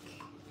like.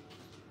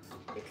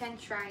 You can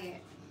try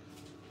it.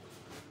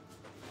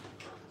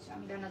 So,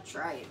 I'm gonna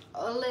try it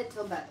a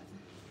little bit.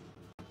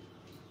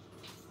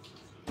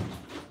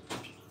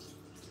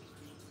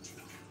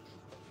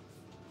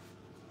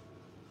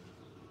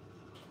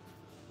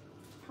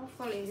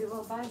 Hopefully, you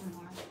will buy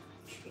more.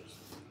 Jeez.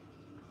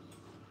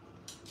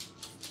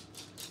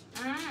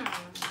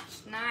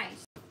 It's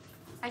nice.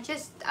 I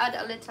just add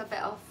a little bit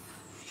of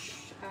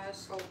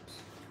salt.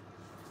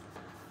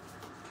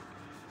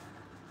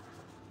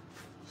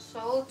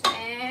 Salt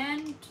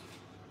and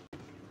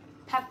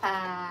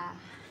pepper.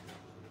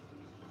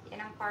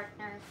 Yan ang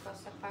partner ko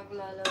sa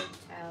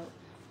pagluluto.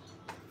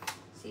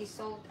 Si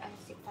salt and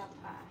si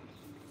pepper.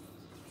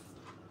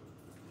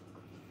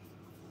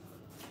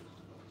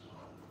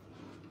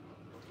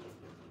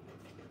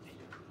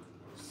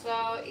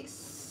 So,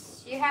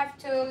 you have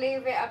to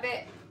leave it a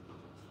bit,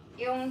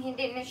 yung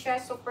hindi na siya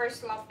super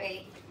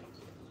sloppy.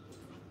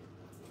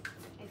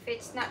 If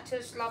it's not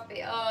too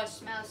sloppy, oh, it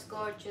smells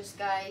gorgeous,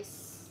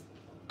 guys.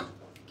 You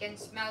can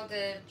smell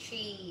the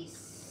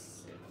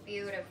cheese.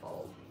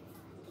 Beautiful.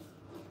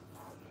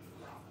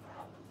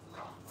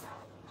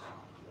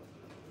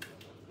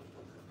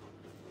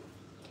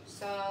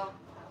 So,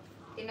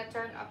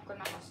 tina-turn up ko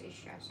na kasi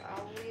siya. So,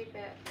 I'll leave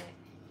it at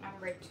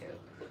number 2.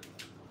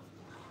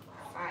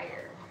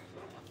 Fire.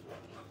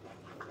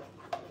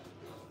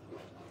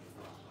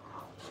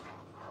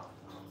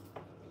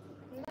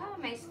 Wala,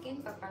 may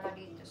skin pa pala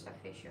dito sa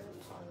fish.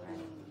 It's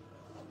alright.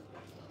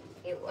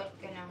 It was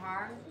gonna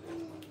harm.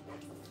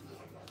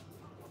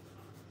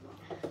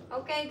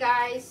 Okay,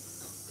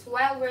 guys.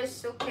 While we're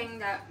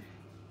soaking that,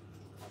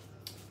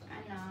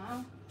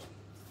 gonna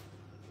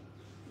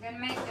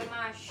make the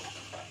mashed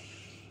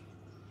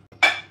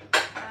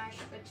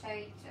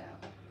potato.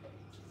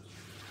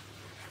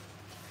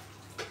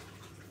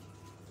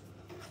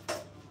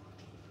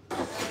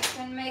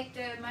 Make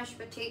the mashed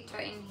potato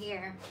in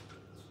here.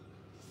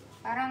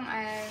 Parang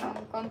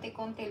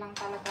konti-konti lang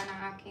talaga ng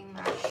aking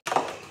mash.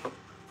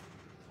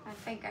 I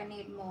think I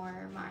need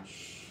more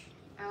mash.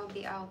 I'll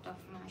be out of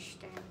mash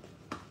then.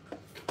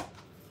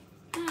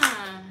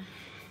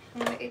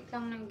 Maliit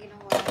lang ng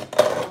ginawa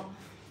ko.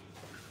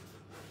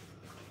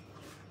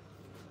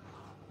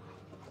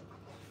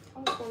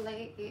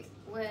 Hopefully it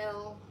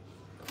will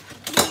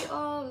be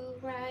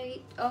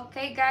alright.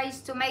 Okay, guys,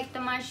 to make the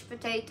mashed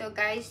potato,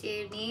 guys,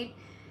 you need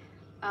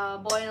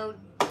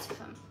boiled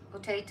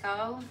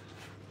potato,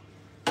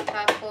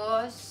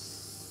 tapos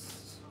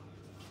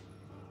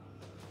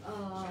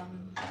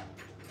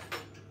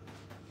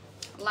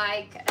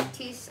like a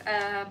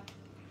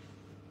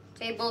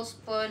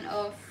tablespoon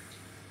of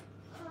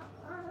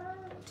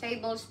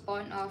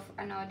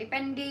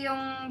depende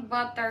yung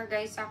butter,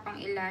 guys, sa kung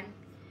ilan.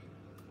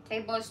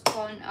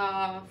 Tablespoon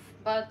of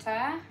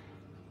butter,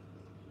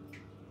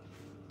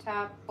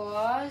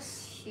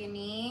 tapos you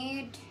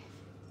need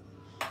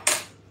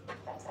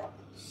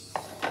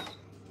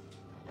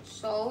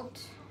salt,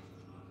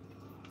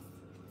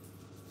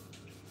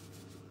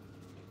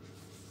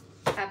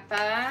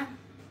 pepper,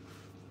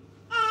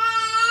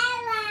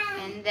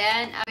 and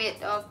then a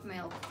bit of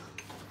milk.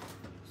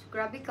 So,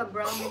 grabe ka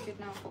brown medyo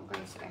na ako,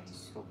 guys.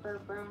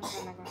 Super brown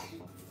talaga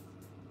ako.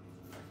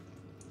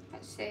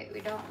 Kasi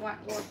we don't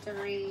want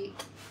watery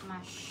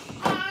mash.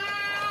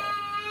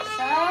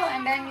 So,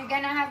 and then you're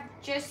gonna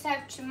just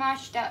have to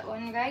mash that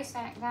one, guys,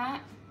 like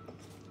that.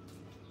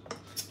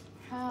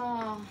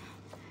 Oh,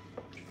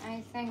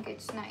 I think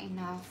it's not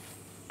enough.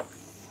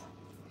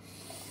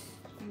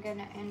 I'm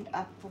gonna end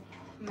up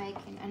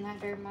making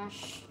another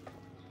mash.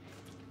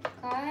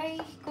 Okay,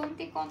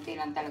 konti-konti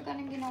lang talaga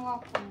ng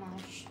ginawa ko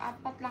mash.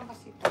 4 lang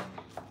kasi ito.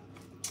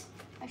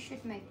 I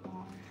should make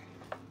more.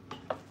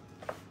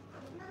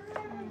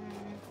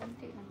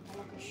 Konti lang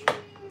talaga siya.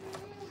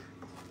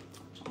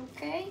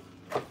 Okay.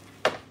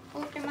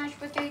 Cook the mashed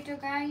potato,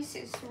 guys.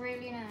 It's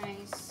really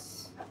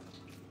nice.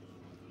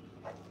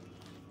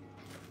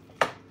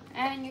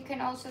 And you can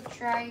also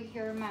try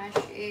your mash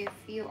if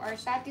you are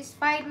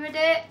satisfied with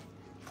it.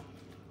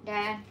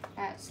 Then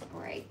that's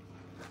great.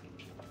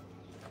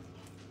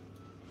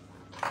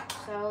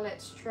 So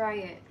let's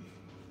try it.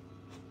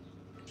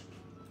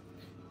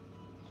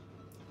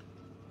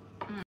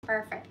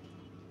 Perfect.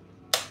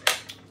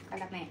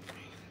 Kalame.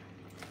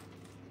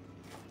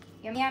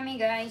 Yummy yummy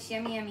guys,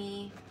 yummy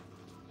yummy.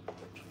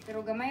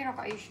 Pero gamay ra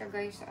kayo siya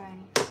guys.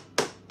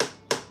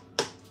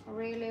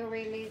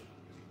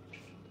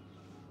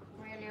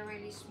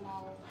 Really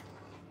small.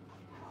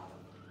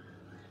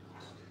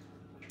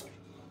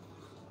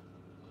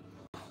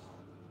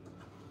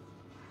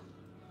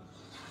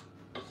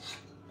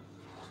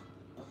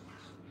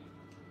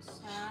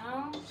 So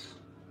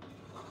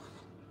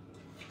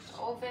the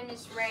oven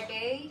is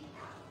ready.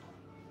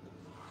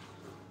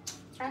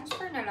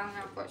 Transfer na lang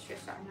na po siya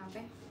sa ano,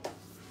 okay?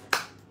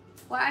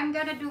 What I'm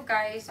gonna do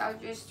guys, I'll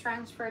just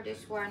transfer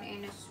this one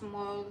in a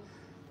small.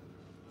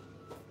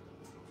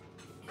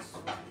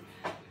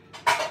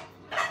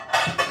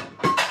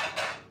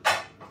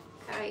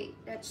 Okay,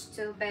 that's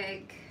too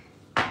big.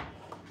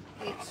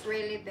 It's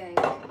really big.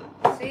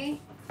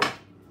 See?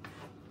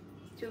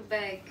 Too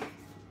big.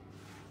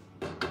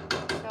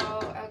 So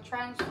I'll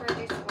transfer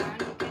this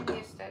one. You can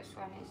use this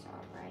one, it's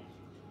alright.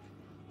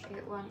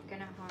 It won't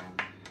gonna harm.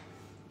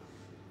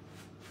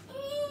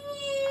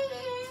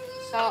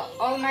 So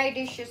all my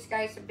dishes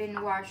guys have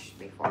been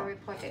washed before we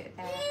put it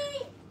there.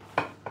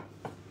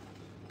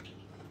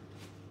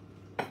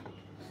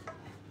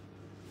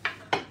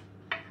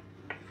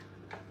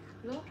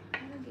 Look,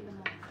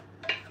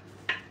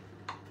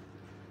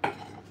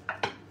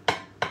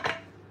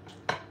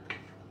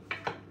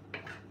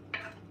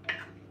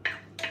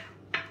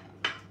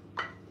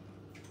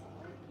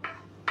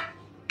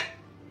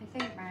 I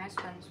think my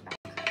husband's back.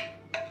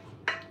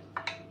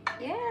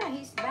 Yeah,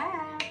 he's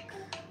back.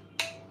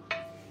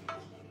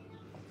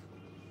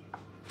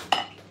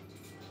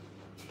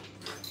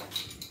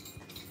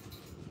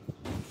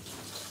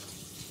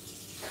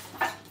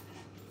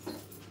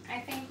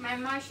 My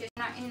mash is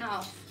not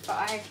enough,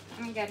 but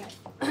I'm gonna.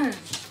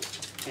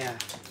 Yeah.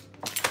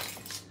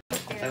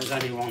 There was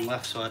only one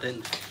left, so I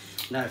didn't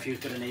know if you were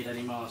going to need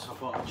any more, so I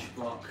thought I'd just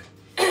block.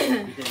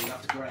 You didn't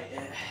have to grate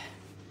it.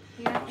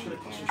 Yeah, I'm just going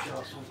to put some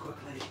shorts on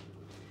quickly.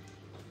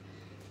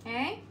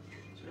 Eh?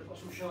 Just going to put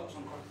some shorts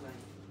on quickly.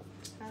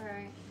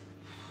 Alright.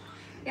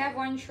 You have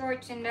one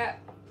shorts in the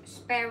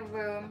spare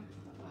room.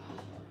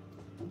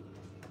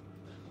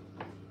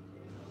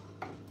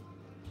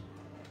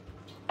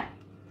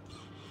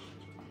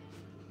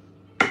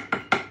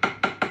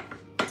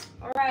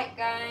 Alright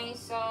guys,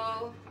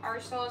 so our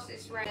sauce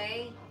is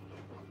ready.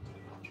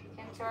 You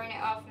can turn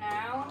it off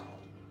now.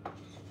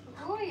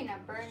 Uy,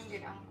 na-burn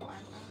din ang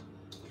kuwan.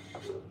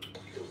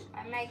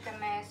 I make a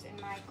mess in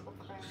my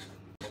cooker.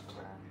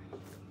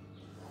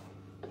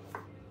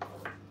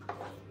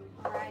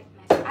 Alright,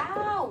 mess.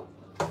 Ow!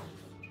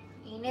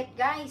 Init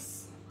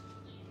guys.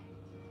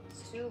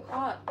 It's too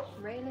hot.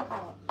 Really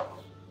hot.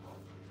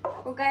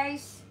 So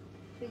guys,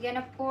 we're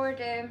gonna pour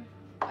them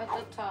at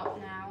the top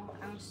now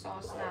ang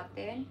sauce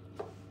natin.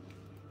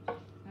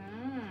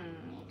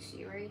 Looks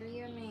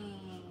really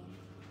yummy.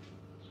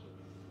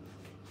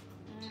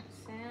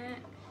 That's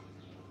it.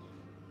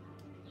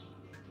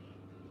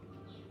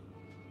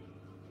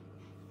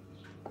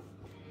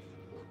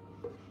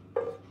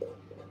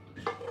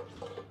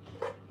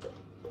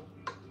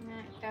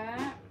 Like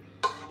that.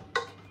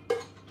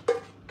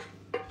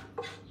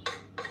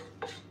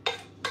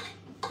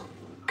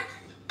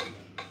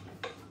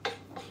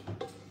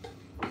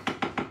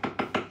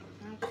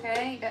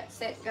 Okay,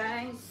 that's it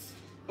guys.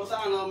 What's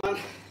that on, man?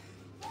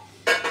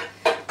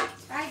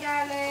 Hi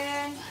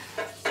darling.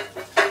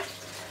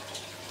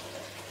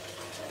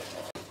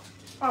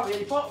 Oh, we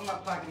only bought a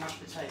bag of mashed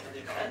potato the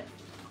other day.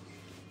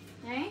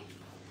 Eh?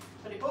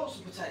 Only bought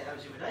some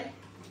potatoes the other day.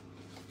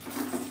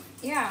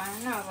 Yeah,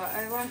 I know, but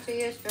I want to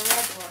use the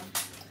red one.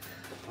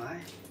 Why?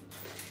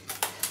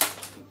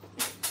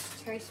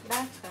 It tastes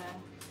better.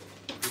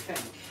 You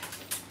think?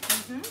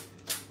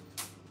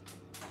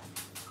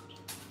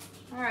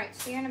 Alright,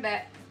 see you in a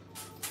bit.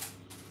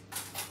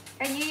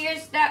 Can you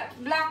use that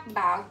black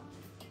bag?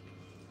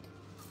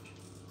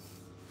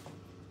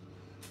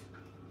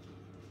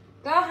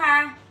 Go,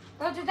 Ha.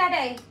 Go to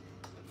Daddy.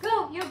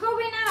 Go, you're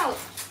going out.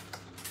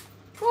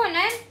 Go on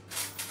then.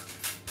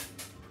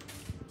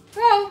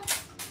 Go.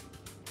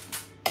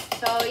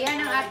 So, yan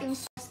ang ating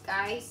sauce,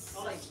 guys.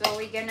 So,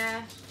 we're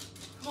gonna...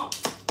 Come on.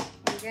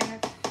 We're gonna...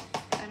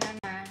 Ano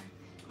na.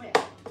 Come here.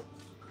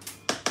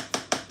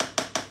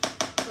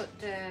 Put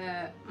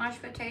the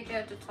mashed potato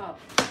at the top.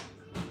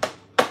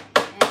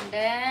 And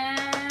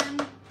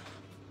then...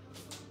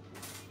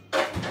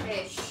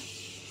 Fish.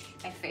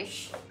 Ay,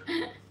 fish.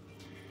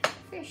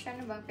 Fish,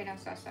 ano bang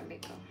pinagsasabi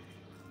ko?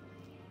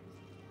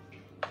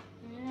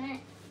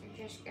 Alright, we're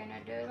just gonna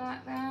do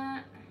like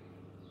that.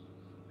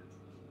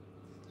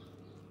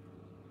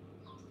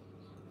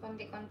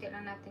 Konti-konti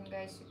lang natin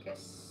guys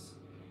because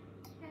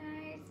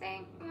I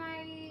think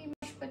my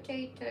mashed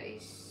potato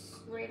is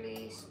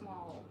really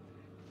small.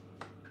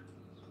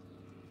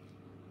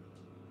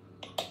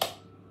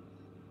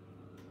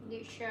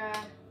 Hindi siya,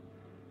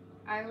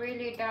 I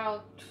really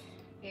doubt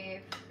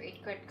if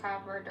it could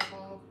cover the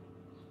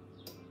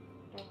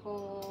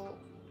whole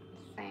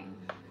thing.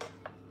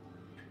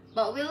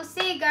 But we'll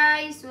see,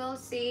 guys. We'll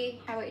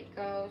see how it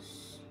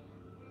goes.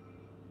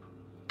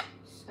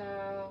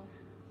 So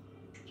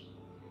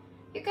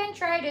you can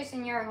try this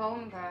in your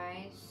home,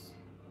 guys.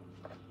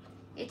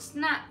 It's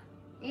not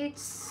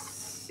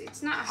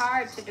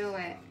hard to do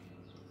it.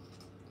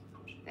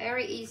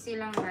 Very easy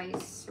lang,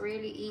 guys.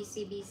 Really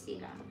easy busy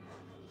lang.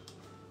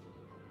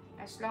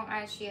 As long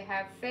as you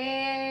have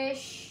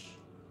fish,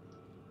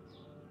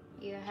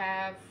 you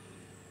have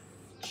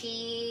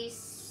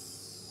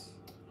cheese,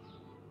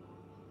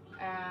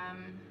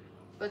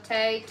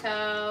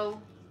 potato,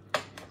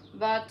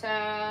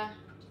 butter,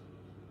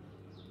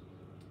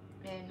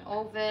 then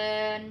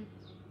oven.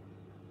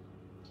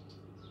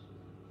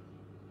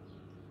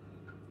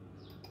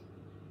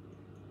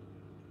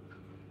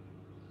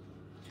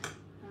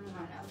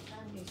 I'll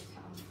turn this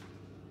on.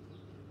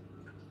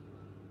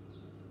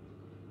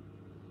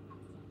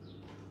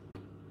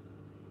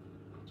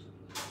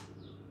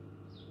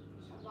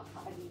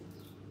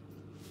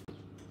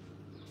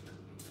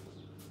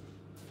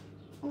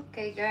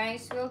 Okay,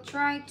 guys, we'll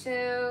try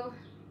to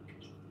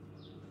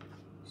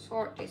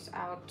sort this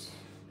out.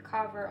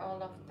 Cover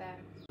all of them.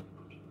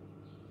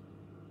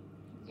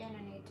 We're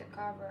gonna need to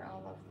cover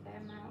all of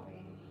them, aren't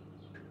we?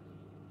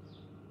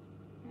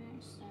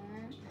 There's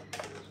that.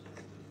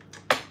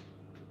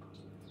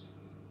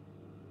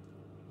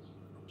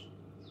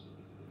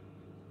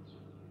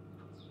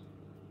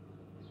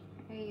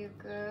 There you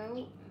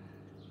go.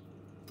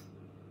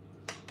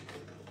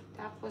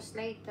 Tapos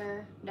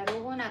later,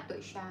 daruho na to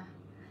siya.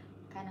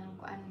 Kanang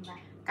kuan ba?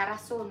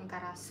 Karason.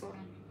 Karason.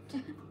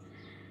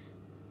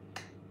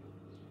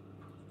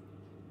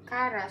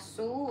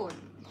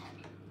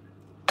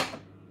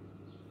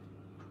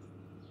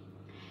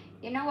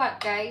 You know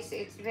what, guys?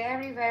 It's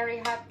very,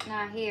 very hot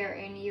now here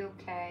in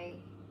UK.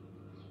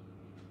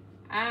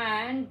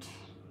 And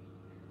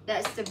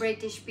that's the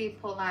British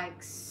people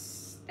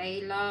likes.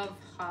 They love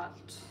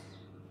hot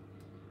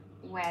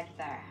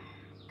weather.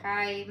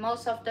 Okay,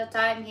 most of the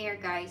time here,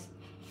 guys,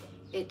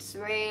 it's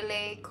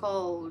really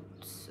cold.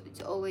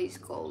 It's always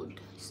cold.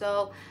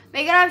 So,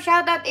 may grab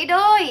shoutout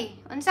Idoy.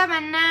 Unsa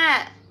man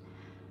na?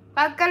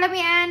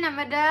 Pagkalamian na,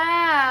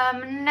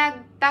 madam.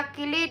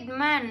 Nagtakilid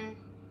man.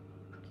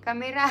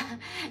 Kamera.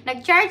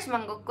 Nag-charge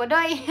man ko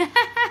doy.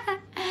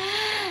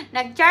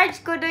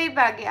 Nag-charge ko doy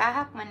ba?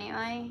 Giahak man ni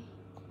oy.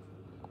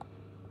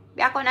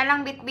 Bi ako na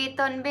lang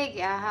bitbiton big.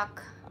 Giahak.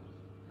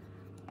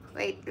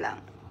 Wait lang.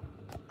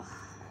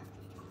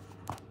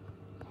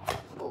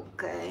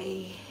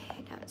 Okay.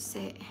 That's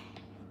it.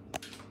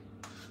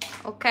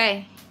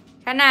 Okay.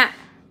 Kana.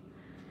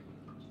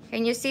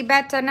 Can you see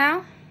better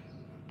now?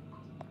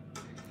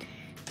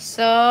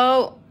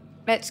 So,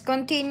 let's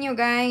continue,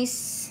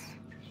 guys.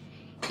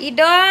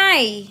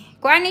 Idoy!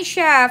 Kuani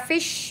siya,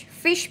 fish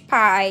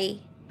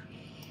pie.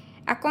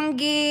 Akong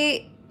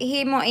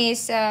gihimo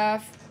is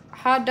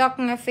haddock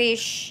nga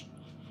fish.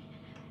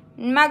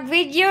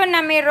 Mag-video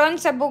na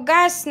meron sa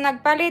bugas.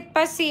 Nagpalit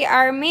pa si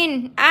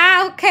Armin.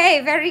 Ah,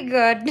 okay. Very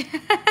good.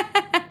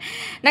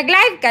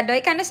 Nag-live ka,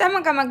 Doy? Kano sa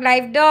ka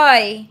mag-live,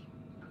 Doy?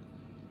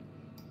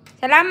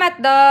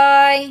 Salamat,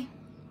 Doy.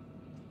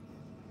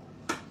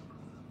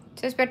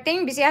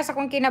 Susperting, bisiyas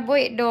akong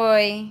kinabuhi,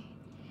 Doy.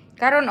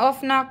 Karon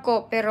off na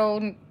ako,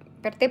 pero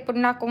pertipod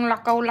na akong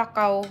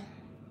lakaw-lakaw.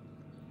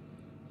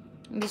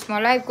 Bis mo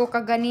live ko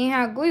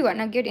kaganiha. Guy, wa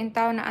na gyud in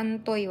tao na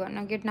antoy. Wa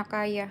na gyud na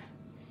kaya.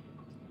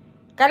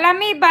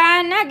 Kalami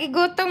ba?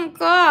 Nagigutom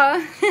ko.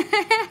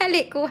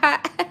 Hali kuha.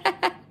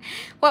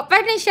 Wa pa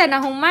rin siya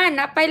nahuman.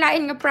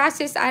 Napailain nga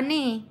process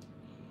ani.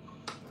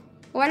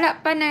 Wala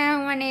pa na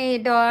human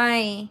ni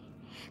Doy.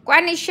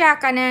 Kuani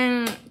siya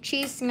kanang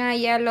cheese nga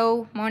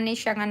yellow. Moni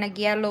siya nga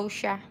nag-yellow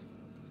siya.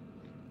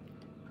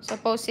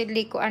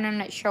 Supposedly ko ana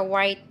na siya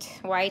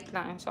white. White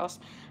lang ang sauce.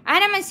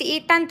 Ana man si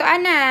Ethan to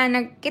ana.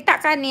 Nagkita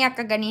ka niya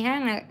kaganiha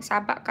nga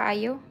saba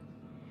kaayo.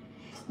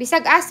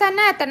 Bisag asa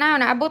na,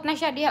 tanaw na abot na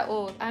siya diha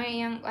oh.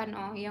 Ay yung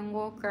ano, yung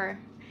walker.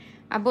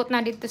 Abot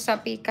na dito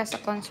sa pika sa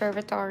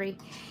conservatory.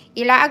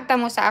 Ilaag ta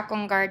mo sa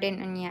akong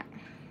garden unya.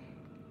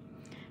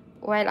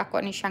 While ako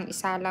ni siyang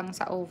isalang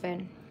sa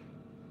oven.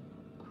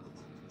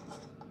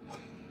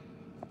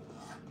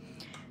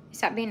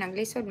 Sabi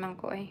naglisod man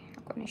ko eh.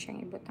 Ako ni siyang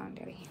ibutang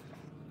diri.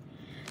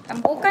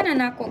 Tambukan na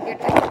nako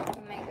gyud.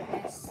 Oh my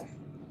goodness.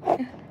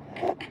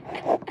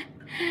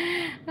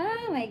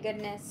 Oh my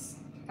goodness.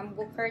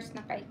 Tambukers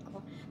na kay ko.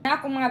 Na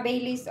akong mga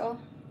Baileys, oh.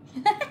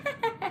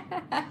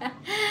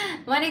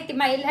 Manit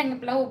mailhan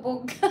yung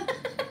plahubog.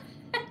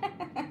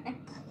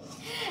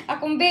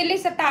 Akong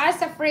Baileys sa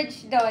taas sa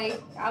fridge, Doy.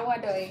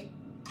 Awa, Doy.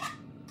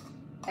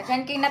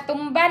 Kasi kay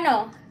natumba,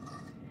 no?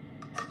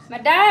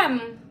 Madam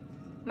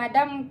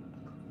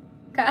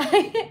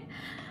kay.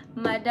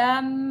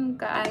 Madam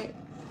kay.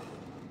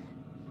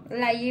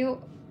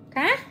 Layo.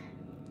 Ha?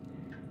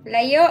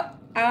 Layo.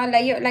 Ah,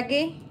 layo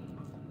lagi.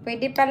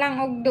 Pwede pa lang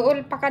og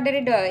duol pa ka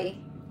diri,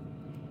 Doy.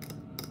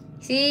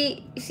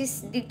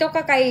 Dito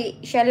ka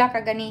kay Sheila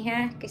kagani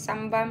ha, kay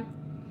Sambam.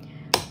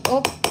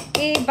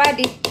 Okay ba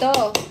dito?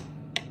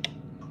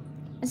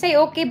 Say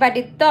okay ba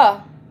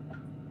dito?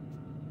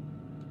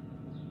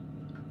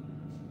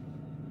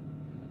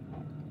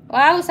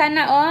 Wow,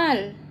 sana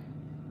all.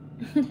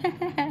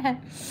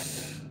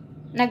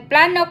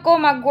 Nagplano ko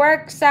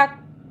mag-work sa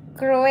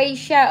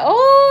Croatia.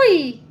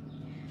 Oy!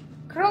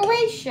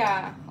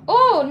 Croatia.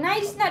 Oh,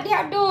 nice na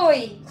diha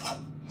doy.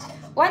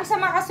 Once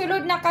sa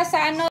makasulod na ka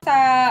sa sa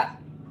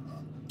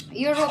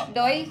Europe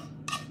doy.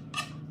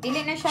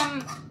 Dili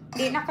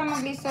na ka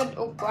maglisod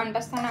og kuan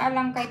basta naa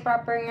lang kay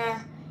proper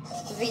nga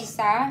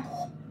visa.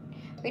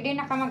 Pwede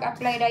na ka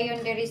mag-apply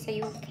dayon diri sa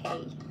UK.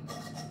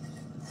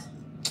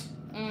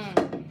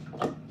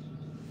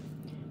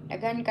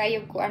 Daghan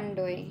kayo kuan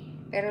doy.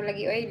 Pero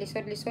lagi oy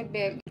lisod-lisod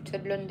be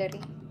sudlon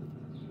diri.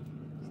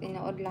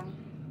 Sinuod lang.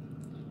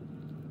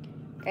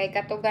 Kay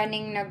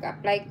katuganing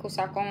nag-apply ko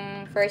sa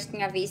akong first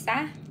nga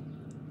visa.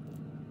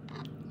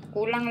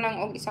 Kulang lang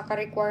og isa ka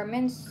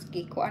requirements.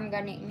 Gikuan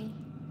gani mi.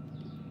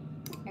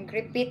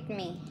 Nag-repeat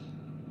mi.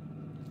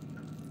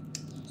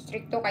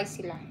 Stricto kay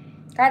sila.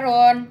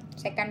 Karon,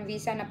 second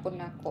visa na po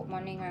nako.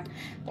 Mo ni nga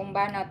kung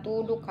ba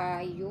natulo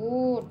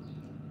kayo.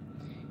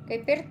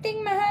 Kay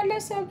perting mahala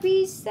sa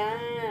visa.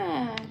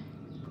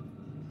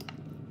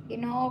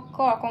 Ginoo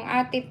ko akong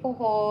ate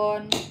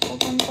pohon.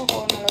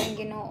 Pohon nalawing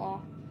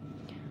Ginoo.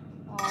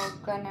 O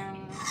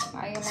kanang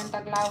maayo lang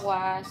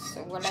taglawas,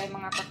 walay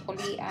mga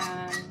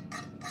kakulian.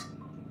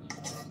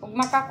 Ug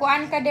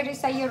makakuan ka diri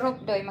sa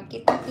Europe doy,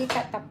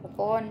 magkita-kita ta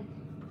pohon.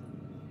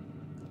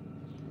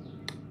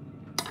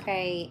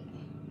 Kay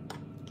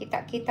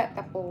kita-kita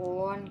ta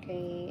pohon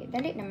kay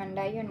dali naman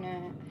dayon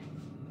na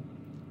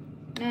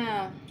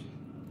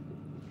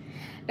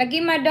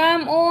lagi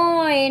madam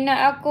oy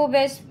na ako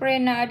best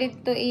friend na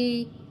adito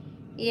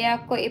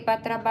iya ko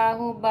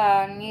ipatrabaho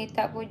ba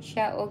ngita pud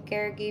siya o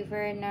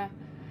caregiver na.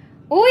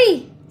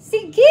 Uy,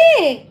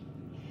 sige.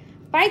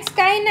 Fights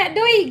kay na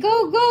doy.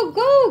 Go.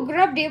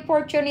 Grab the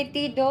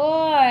opportunity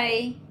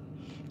doy.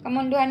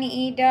 Kamunduhan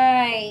ni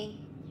Iday.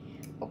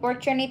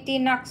 Opportunity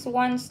knocks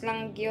once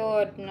lang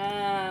gyud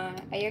na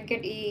ayo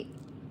gyud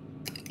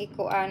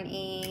ikuan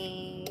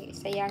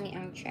sayangi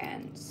ang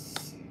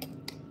chance.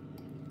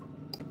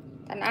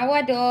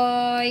 Tanawa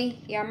doy.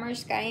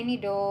 Yammers kay ni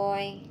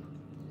doy.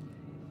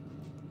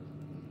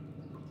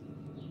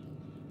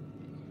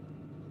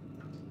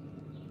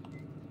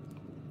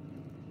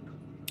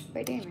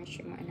 Pwede naman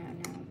siya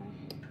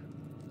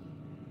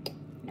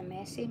na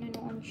messy na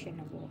noon siya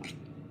na buwan.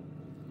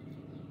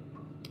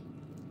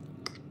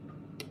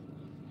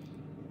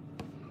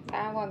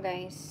 Tawa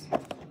guys.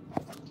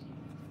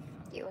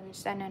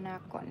 Iunsa na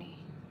nako ni.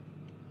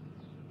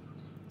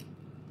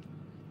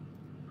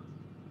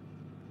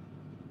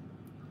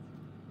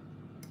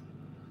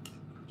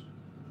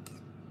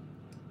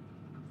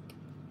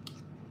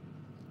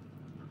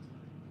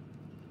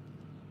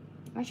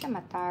 Masya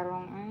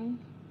matarong ay.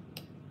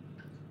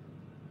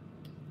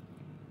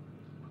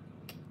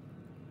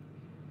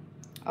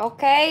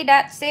 Okay,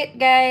 that's it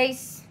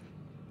guys.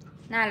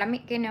 Na,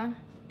 lamig kino.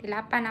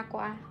 Tilapan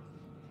ako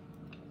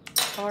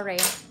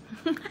Sorry.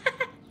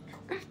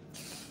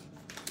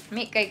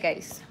 Lamig kay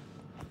guys.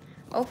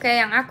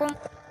 Okay, ang akong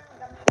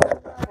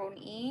phone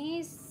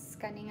is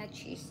kaninga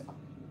cheese.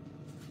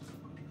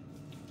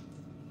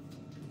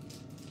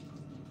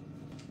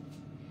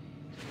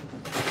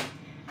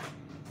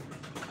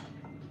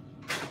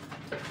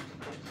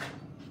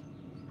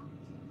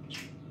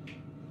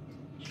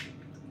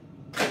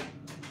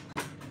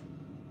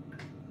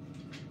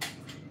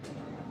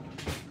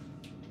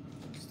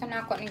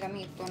 Na ako ni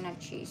gamito na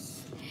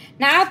cheese.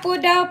 Naapo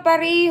daw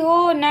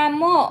pareho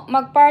namo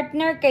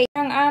magpartner kay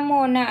ang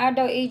amo na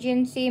daw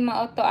agency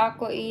maoto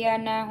ako iya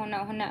na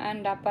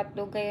hunahunaan dapat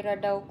dugay ra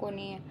daw ko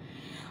niya.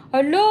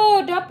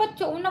 Hello, dapat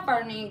sa una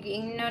karne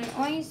giingnan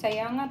oy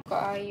sayangat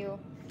kaayo.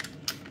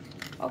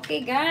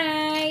 Okay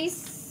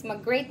guys,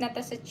 mag-grate na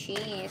ta sa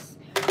cheese.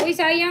 Uy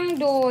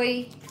sayang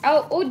doy.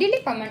 Oh,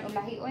 dili pa man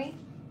ulahi oy.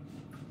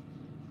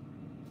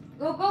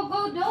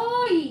 Go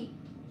doy.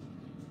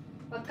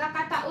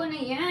 Pagkakataon na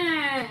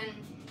yan.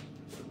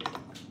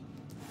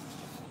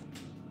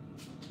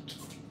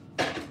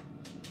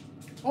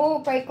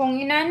 Oh, kay kung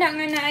inana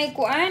nga na ay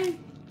kuan.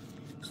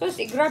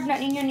 Sus, i-grab na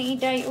ninyo ni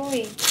Iday,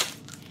 uy.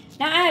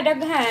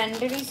 Daghan.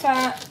 Diri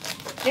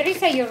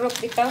sa Europe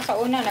dito, sa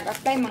una,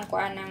 nag-apply man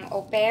kuan ng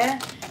au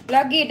pair.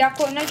 Lagi,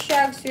 dako na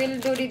siya,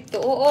 sweldo dito.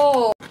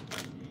 Oo.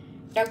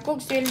 Dagkog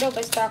sweldo,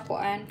 basta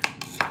kuan.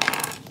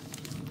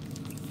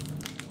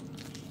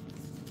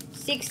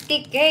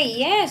 60k,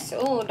 yes.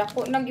 Oh,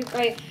 dako nag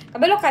UK.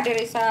 Kabalo ka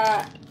diri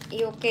sa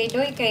UK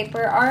doy kay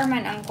per hour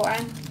man ang kuan.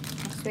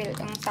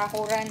 Ang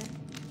sahuran.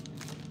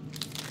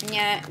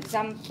 Nya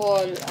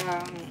example,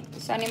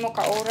 isa nimo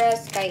ka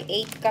oras kay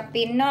 8 ka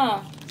pin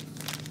no.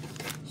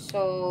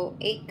 So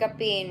 8 ka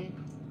pin.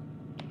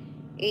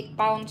 8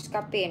 pounds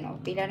ka pin.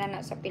 O pila na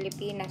sa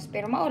Pilipinas.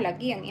 Pero mao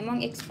lagi ang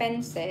imong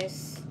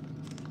expenses.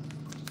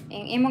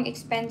 Yung imong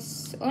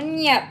expense,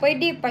 unya,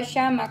 pwede pa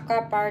siya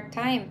maka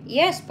part-time.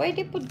 Yes,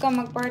 pwede pud ka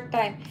mag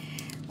part-time.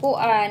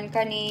 Kuan,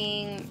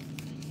 kaning,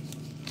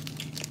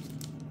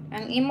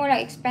 ang imo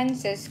lang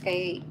expenses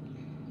kay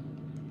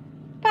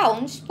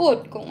pounds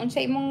pud. Kung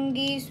unsa imong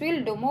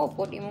gisweldo mo,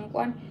 pud imong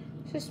kuan.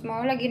 Sus,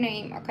 mao lagi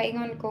na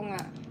kaingon ko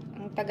nga,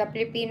 ang taga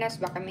Pilipinas,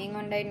 baka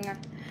mingon dahil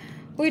nga,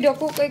 uy,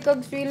 dako kay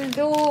kag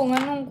sweldo,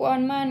 nganong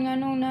kuan man,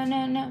 nganong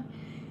na.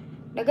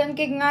 Dagan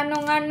kay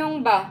nganong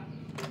ba?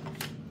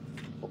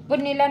 Pud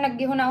nila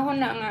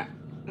naggihuna-huna nga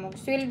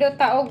magsweldo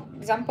ta og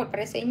example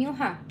para sa inyo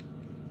ha.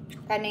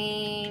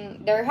 Kaning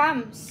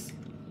dirhams.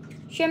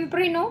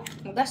 Syempre no,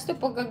 magasto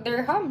pag kag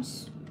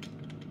dirhams.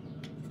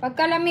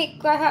 Pagkalami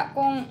ka ha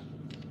kung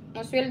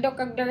masweldo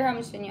kag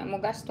dirhams niya,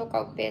 magasto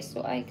ka og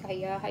peso ay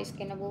kaya high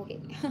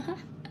kinabuhi.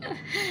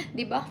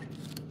 Di ba?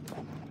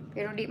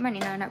 Pero di man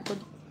inana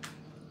pud.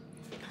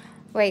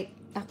 Wait,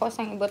 ako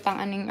sang ibutang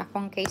aning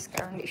akong case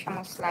karon di siya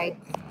mo slide.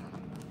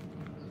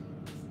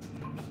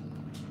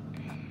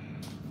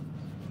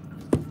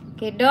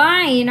 Okay,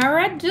 doy!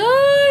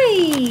 Naradoy!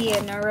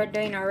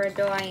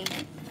 Naradoy.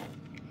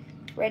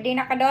 Ready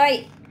na ka,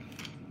 doy?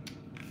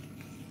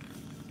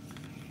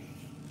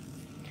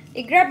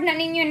 I-grab na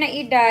ninyo na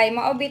iday.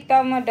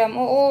 Maobita, madam.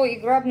 Oo,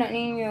 i-grab na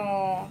ninyo.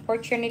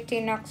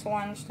 Opportunity next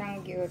ones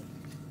lang good.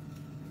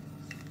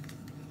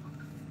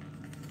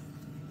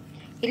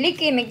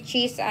 Hiliki,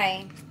 mag-cheese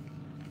ay.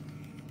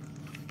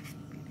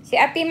 Si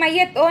Ate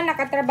Mayet, oh,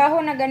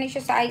 nakatrabaho na gani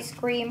siya sa ice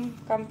cream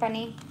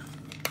company.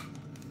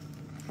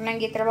 Nang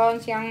gitrabaho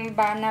siyang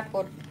bana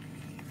po.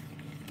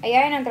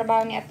 Ayan ang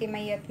trabaho ni Ate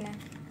Mayet na.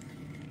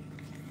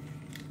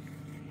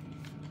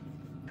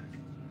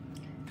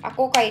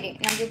 Ako kay,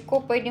 nanggit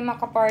ko pwede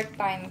maka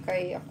part-time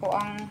kay ako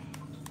ang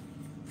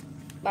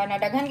bana.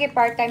 Daghan kay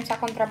part-time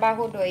sa akong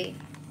trabaho doy.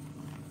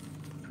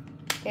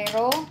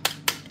 Pero,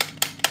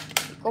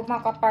 ko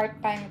maka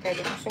part-time kay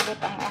di sugot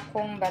ang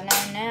akong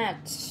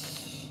bananas.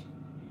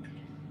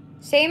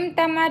 Same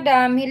ta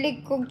madam,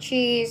 hilig kog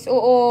cheese.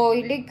 Oo,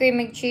 hilig ko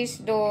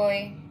mag-cheese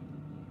doy.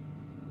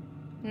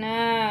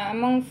 Na,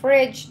 among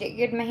fridge, di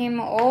good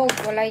mahimo og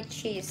walay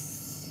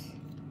cheese.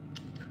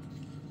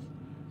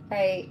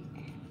 Kay,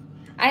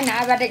 ay,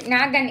 naabadag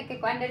na, gani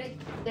kay kuan dali,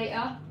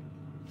 oh.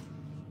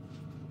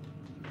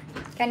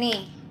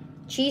 Kani,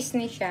 cheese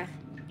ni siya.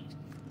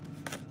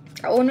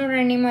 Kauno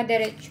na ni mo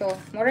diretso.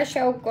 Mura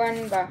siya og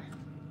kuan ba?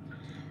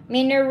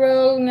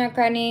 Mineral nga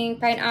kaning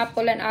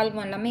pineapple and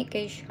almond, lami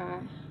kay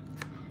siya.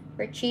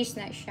 For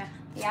cheese na siya.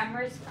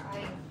 Yammers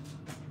kayo.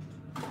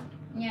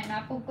 Yan,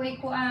 napog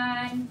ko'y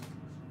kuan.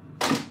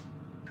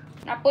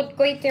 Napod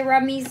ko'y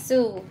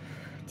tiramisu.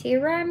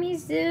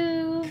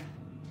 Tiramisu.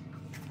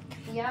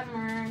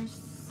 Yummers.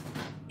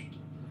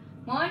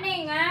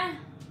 Morning, ah.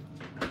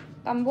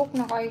 Tambok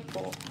na kayo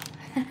ko.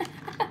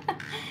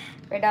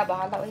 Pwede,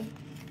 bahala, uy.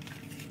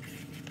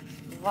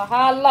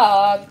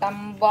 Bahala,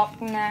 tambok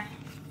na.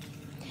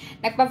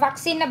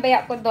 Nagpa-vaccine na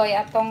ba ako, doy,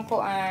 atong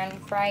kuan,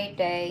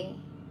 Friday.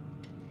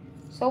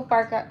 So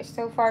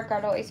far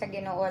kalo isa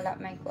Ginoo wala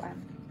may kuan.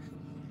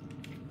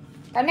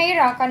 Kanay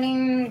ra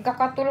kaning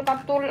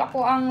gakatul-katul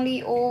ako ang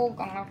liog,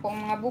 ang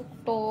akong mga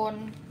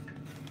bukton.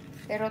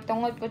 Pero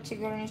tungod po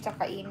siguro ni sa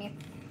kainit.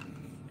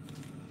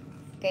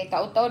 Kay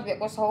taud-taud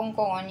bi ko sa Hong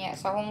Kong anya,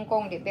 sa Hong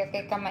Kong di ba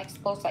kay ka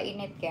ma-expose sa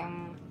init kay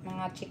ang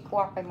mga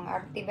chikwa kay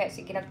mga artiba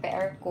sige nagpa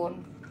aircon.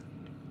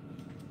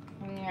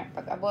 Nya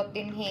pag abot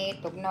din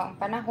tugnaw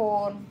ang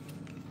panahon.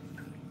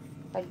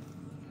 Pag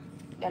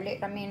dali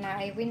kami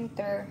na ay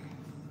winter.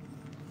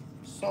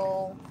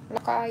 So,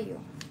 lakayo.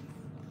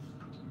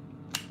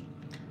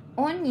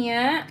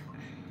 Onya,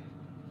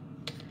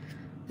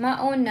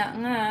 mauna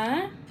nga,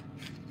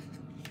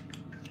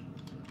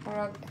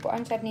 orag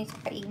kuan sad ni sa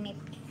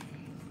kainit.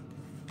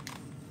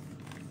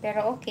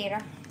 Pero okay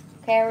ra.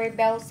 Carry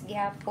bells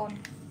gihapon.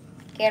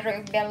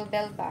 Carry bell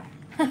ba?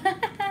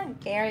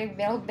 Carry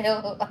bell.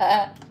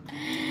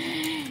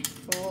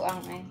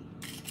 Ang ay.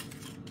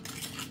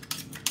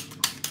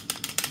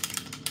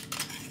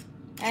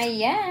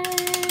 Ayan.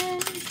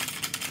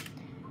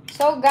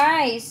 So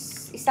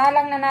guys, isa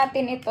lang na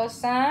natin ito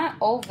sa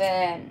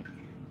oven.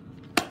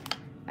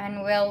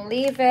 And we'll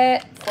leave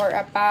it for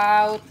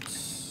about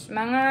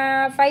mga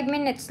 5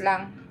 minutes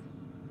lang.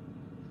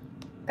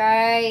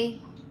 Kay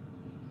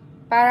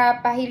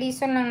para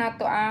pahilison lang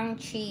nato ang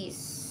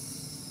cheese.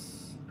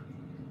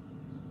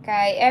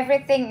 Kay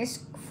everything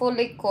is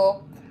fully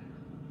cooked.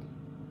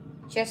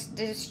 Just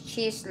this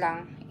cheese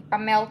lang.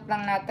 Ipamelt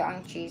lang nato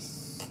ang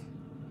cheese.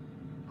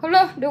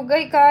 Hala,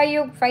 dugay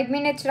kayo. 5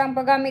 minutes lang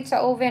paggamit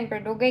sa oven.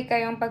 Pero dugay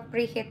kayo ang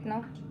pag-preheat,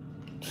 no?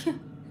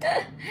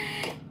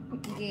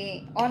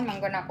 On,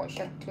 mangguna ko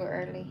siya too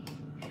early.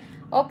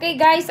 Okay,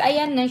 guys.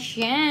 Ayan na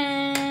siya.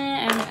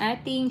 Ang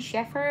ating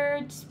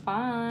Shepherd's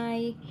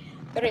pie.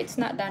 Pero it's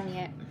not done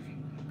yet.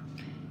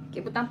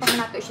 Kibutan pa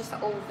nato siya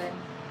sa oven.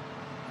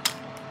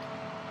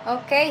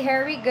 Okay,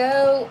 here we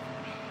go.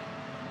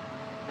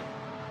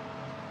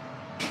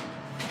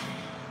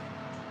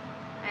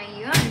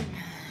 Ayun.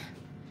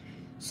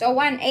 So,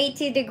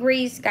 180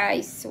 degrees,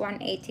 guys.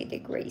 180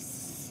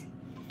 degrees.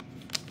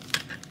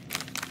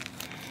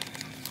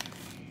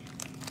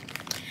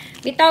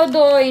 Bitaw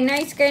doy,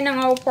 nice kayo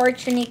ng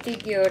opportunity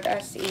gyud,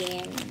 as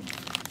in.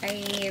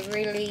 I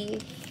really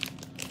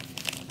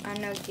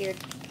gyud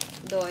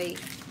doy.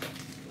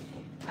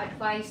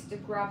 Advice to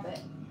grab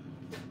it.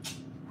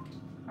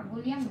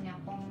 Pagulyan mo niya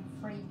akong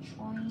fridge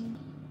oil.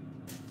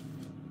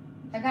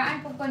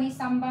 Tagaan ko ni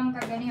Sambam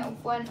kagani og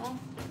kuan oh.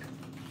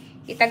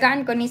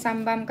 Itagaan ko ni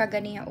Sambam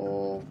kagani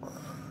og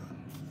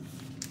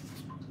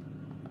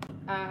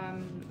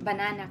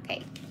banana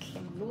cake.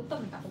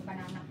 Magluto na ako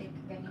banana cake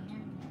kagani.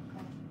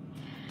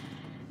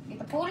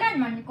 Itapulan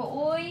man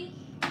ko oy.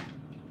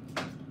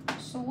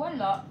 So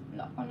wala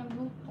ko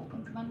nagluto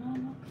og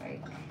banana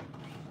cake.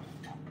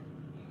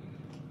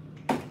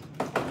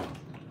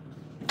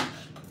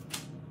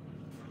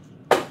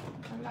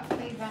 Wala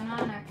kay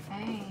banana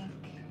cake.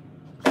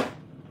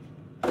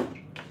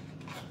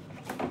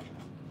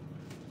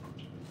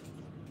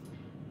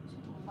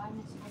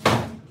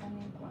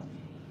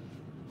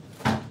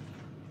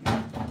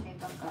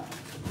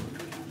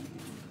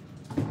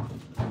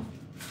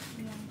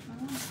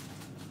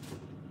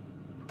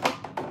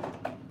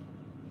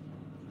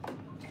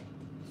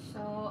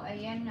 So,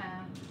 ayan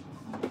na.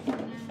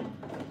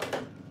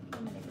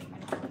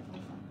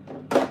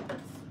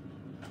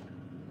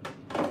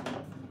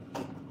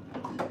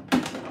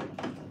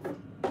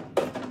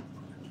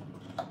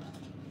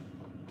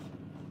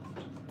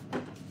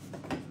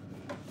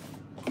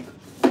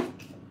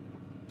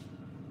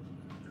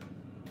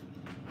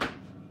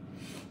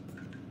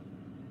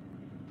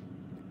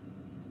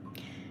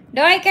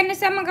 Doy, ka na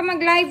sa mga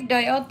mag-live,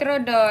 Doy. Outro,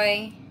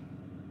 Doy.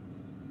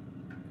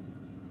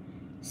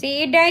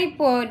 Si Iday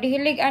po,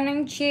 dihilig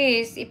anang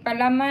cheese.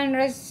 Ipalaman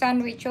ra sa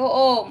sandwich.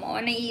 Oo, mo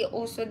na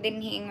iuso din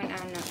hiingon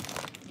anak.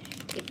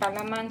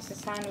 Ipalaman sa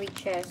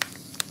sandwiches.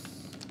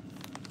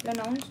 Wala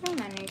na unsa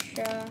na ni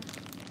siya.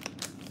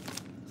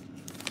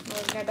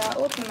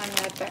 Nadaot naman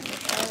yata ni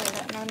siya.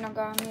 Wala na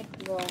nagamit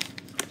ba.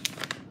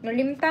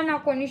 Nalimtan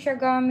ako ni siya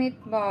gamit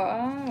ba.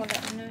 Wala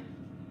na.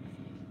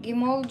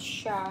 Gimold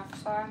siya.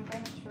 So, I'm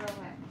gonna throw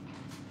it.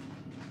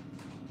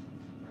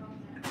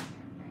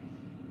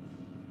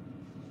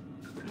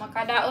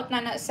 Makadaot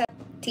na sa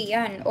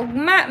tiyan.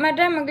 Ugma,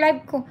 madam,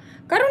 mag-live ko.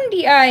 Karon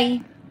di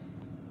ay.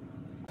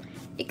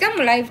 Ikaw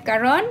mo live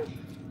karon?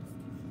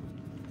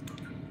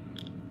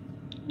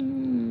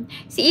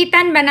 Si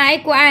Ethan ba na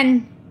ay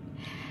kuan?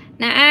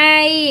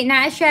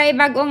 Na siya ay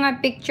bago nga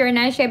picture,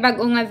 na siya ay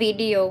bago nga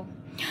video.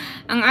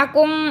 Ang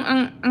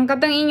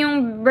katong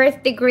inyong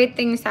birthday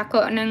greetings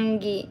ako nang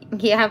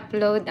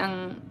gi-upload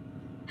ang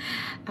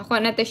ako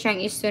na to siyang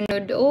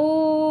isunod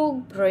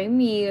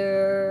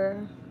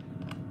premiere.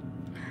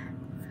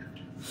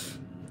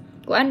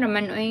 Kuan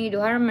naman oy,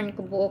 duha man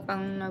ko buok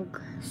ang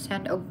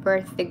nag-send og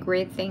birthday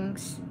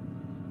greetings.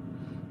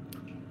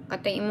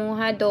 Katong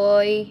imuha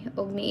Doy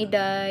og ni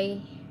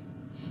Iday.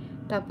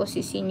 Tapos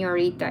si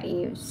Señorita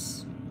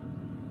Eves.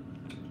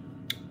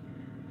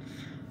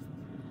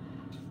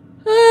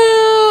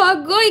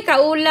 Agoy,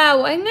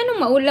 kaulaw. Ay, nga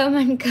nung maulaw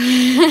man ka.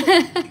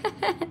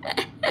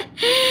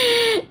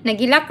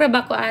 Nagilak ra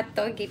ba ko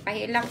ato?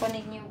 Pahilak ko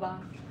ninyo ba?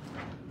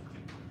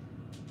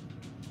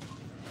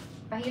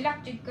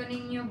 Pahilak jud ko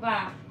ninyo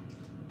ba?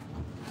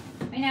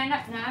 Ay,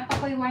 naapa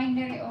ko'y wine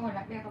dere. Oh,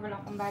 lapya ka bala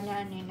kong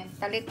banaan eh.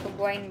 Nagtalit ko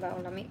wine ba?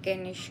 O, lamig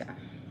kayo ni siya.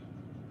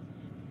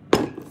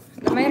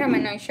 Gamay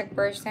raman ang siya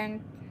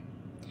percent.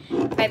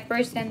 5%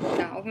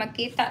 lang. O,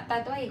 magkita ta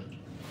doy.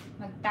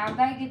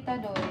 Magtabay kita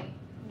doy.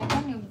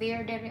 Dagan yung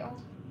beer dere oh.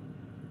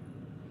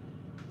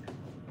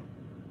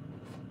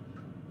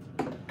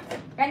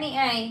 Kani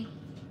ay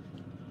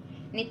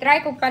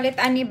ni-try ko palit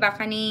ani ba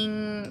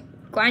kaning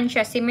kuan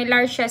siya,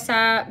 similar siya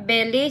sa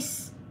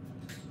Bellis.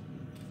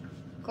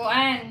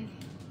 Kuan.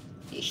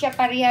 Di siya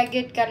pareha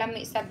gyud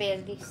kalami sa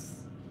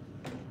Bellis.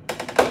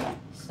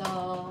 So,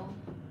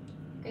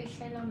 okay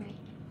siya lang eh.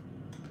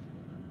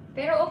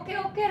 Pero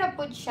okay ra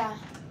pud siya.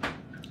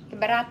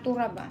 Barato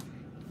ra ba?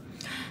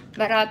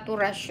 Barato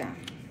ra siya.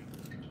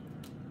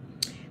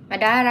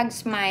 Madarag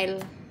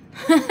smile.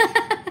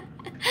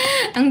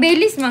 Ang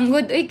Bellis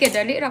manggod. Uy,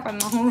 kadali ra ka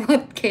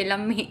mahurot kay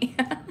lami.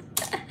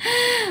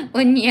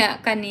 Unya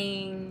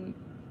kaning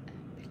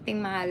ting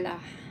mahala.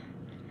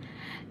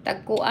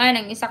 Tagkuan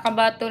ang isa ka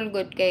bottle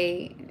good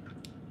kay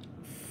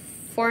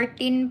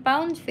 14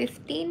 pounds,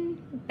 15.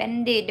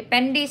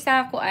 Depende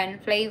sa kuan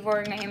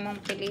flavor nga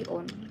imong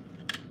pilion.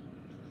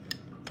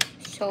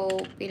 So,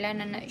 pila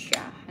na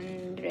siya?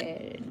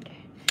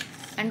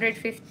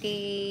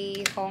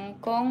 150 Hong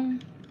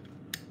Kong.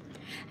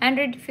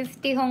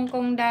 150 Hong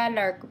Kong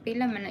dollar.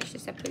 Pila man na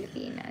siya sa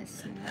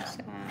Pilipinas.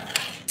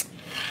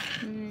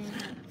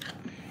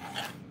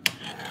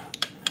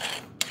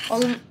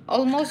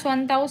 Almost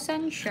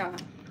 1,000 siya.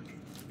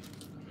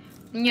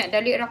 Nya,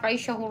 dali ra kay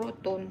siya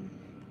huruton.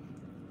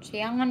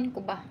 Sayangan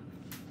ko ba?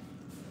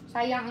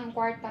 Sayang ang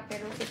kwarta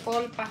pero si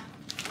Paul pa.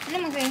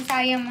 Ano magsayin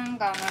sayang man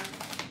ka?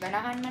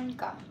 Ganahan man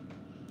ka.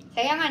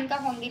 Sayangan ka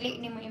kung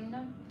dili ni mo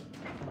imnon.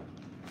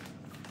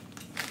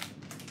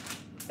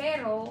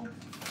 Pero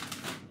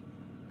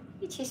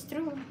which is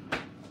true.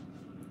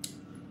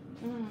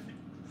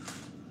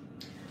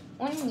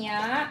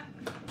 Unya,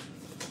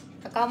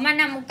 Kauman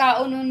na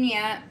magkaon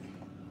niya.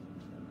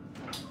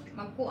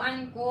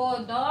 Magkuan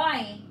ko,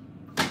 doy.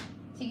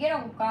 Sige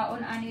ra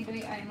kaon ani doy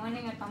ay mo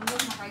nga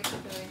tambok na kay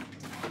doy.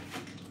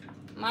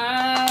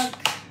 Mag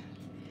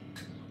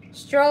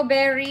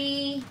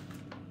strawberry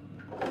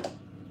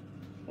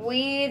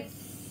with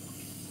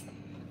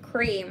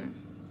cream.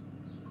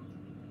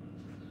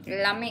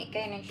 Lami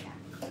kay na siya.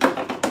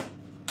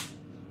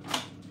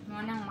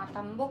 Mo nang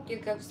matambok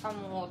yung kag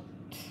samot.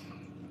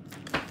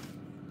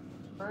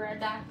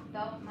 Product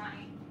of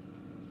mine.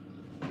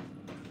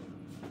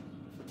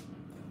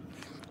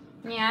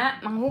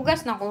 Nya,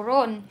 manghugas na ko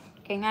ron.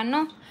 Kay nga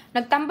no,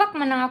 nagtambak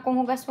man ang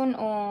akong hugason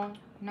o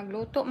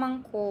nagluto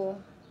man ko.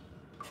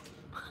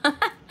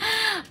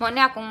 Mo ni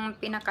akong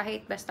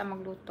pinaka-hate basta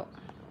magluto.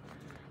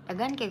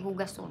 Dagan kay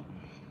hugason.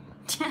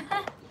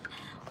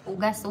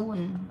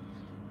 Hugason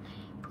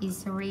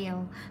is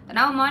real.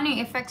 Tanaw mo ni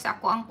effects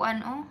ako ang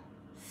kuan oh.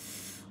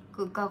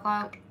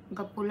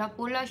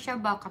 Gapula-pula siya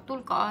ba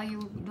katul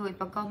kaayo doy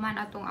pagkaman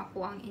atong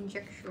ako ang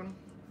injection.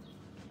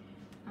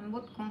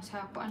 Ambot kung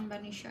sa kuan ba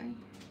ni siya.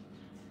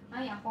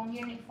 Ay, akong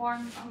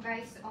uniform oh,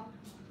 guys oh.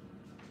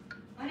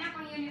 Ano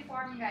akong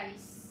uniform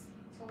guys?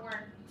 So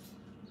work.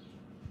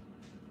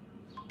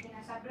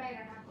 Kinasablay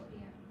ra ako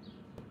diya.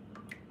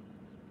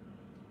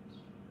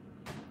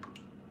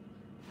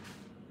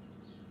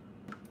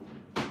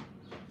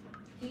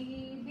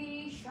 TV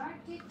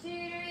shark it.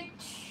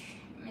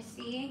 Let me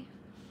see.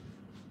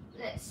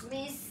 Let's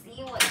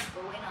see what's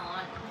going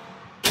on.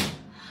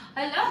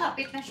 Hala,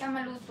 hapit na siya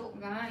maluto,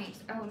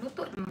 guys. Oh,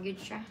 luto na magid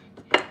siya.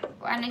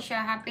 Kuan na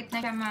siya, hapit na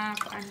siya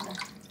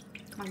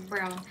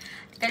mag-brown.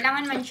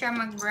 Kailangan man siya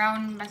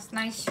mag-brown, mas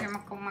nice siya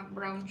kung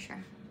mag-brown siya.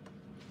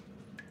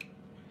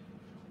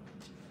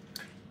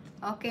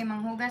 Okay,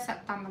 manghugas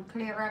at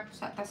mag-clear up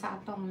sa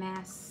atong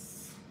mess.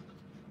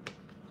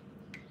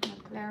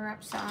 Mag-clear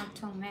up sa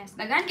atong mess.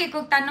 Dagan kay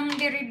kog tanong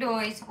diri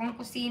doy sa akong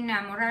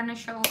kusina, mura na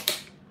siya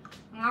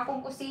ang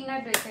akong kusina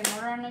doy kay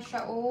mura na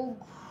siya og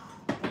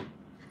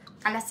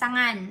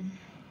kalasangan.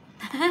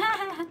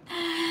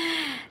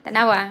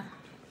 Tanawa.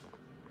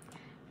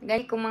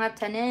 Gali kong mga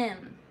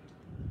tanim.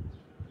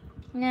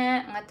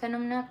 Nga, mga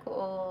tanim na ko.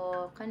 O,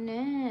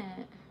 kana.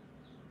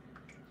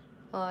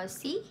 O,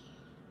 see?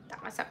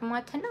 Takas ako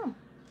mga tanim.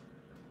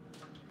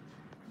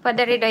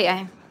 Padari doy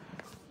ay.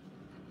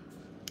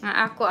 Nga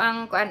ako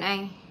ang kuan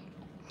ay.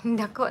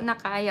 Dako na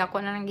kaya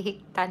ako na nang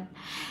gihiktan.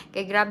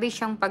 Kay grabe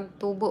siyang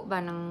pagtubo ba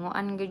nang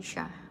muan gud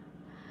siya.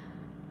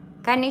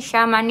 Kani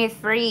siya money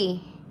free.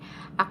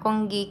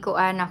 Akong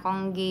gikuan,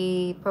 akong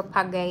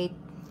gi-propagate.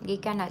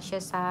 Gikan na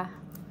siya sa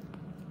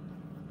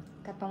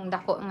katong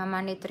dako nga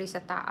money tree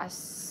sa taas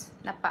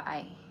na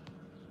paay.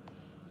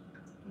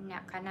 Nya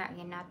kana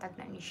ginatag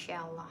na ni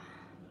Shella.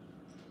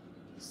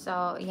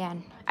 So,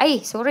 yan.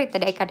 Ay, sorry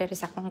taday ka diri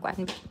sa akong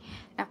kuan.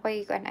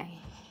 Nakoy kuan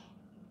ay.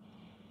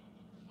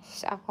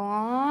 Sa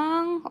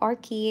akong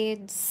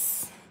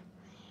orchids.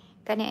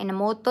 Kani ay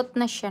namutot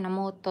na siya,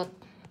 namutot.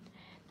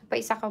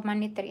 Napaisa ka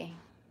money tree ay.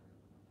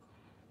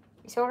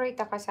 Sorry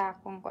ta ka sa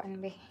akong kuan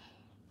be.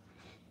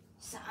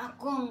 Sa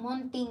akong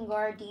mountain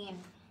garden.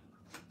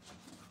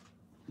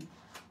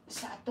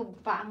 Sa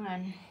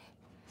tugpangan.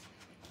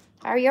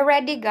 Are you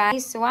ready,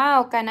 guys?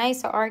 Wow, kanay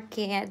sa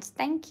orchids.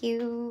 Thank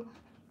you.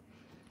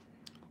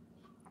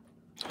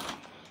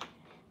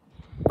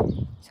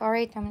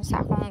 Sorry taman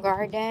sa akong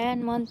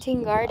garden.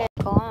 Mountain garden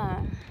ko.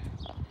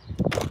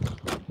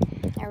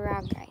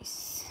 Ara,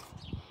 guys.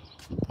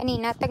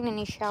 Kanina tag na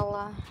ni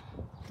Shella.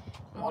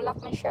 Mulak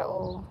na siya,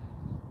 oh.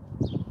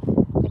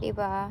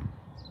 Diba?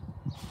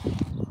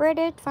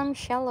 Credit from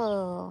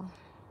Shella.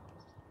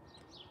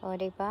 O,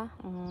 diba?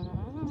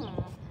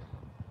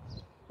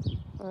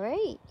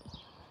 Right.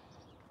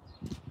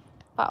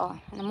 Pa, oh.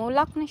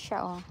 Namulak na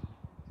siya, oh.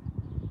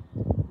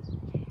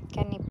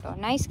 Kanito.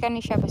 Nice kani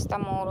siya. Basta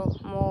mo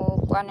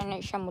kuana na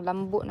siya.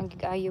 Mulambo.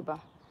 Nagigayo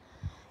ba?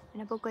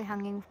 Ano po ko'y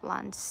hanging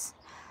plants?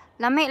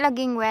 Lamay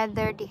laging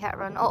weather diha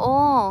ron.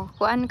 Oo.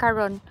 Kuan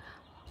karon.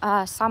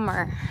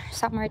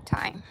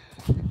 Summertime.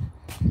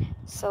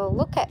 So,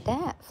 look at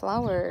that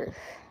flower.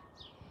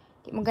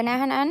 Di mo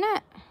ganahan,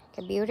 ana.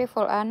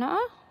 Ka-beautiful, ana,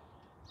 ah.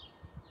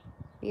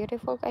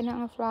 Beautiful ka na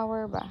ang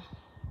flower ba?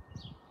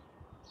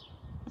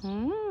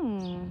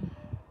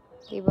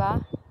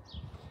 Diba?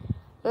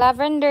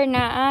 Lavender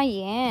na, ah.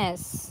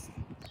 Yes.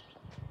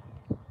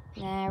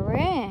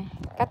 Nare.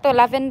 Kato,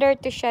 lavender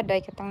to siya,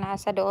 doy. Katong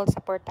nasa dool sa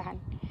portahan.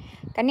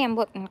 Kani,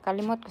 ambot.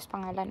 Nakalimot ko sa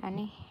pangalan,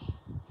 ani.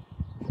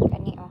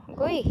 Kani, oh.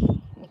 Goy.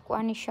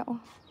 Nikuha ni siya,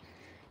 oh.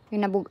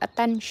 Yung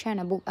nabugatan siya,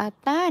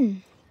 nabugatan.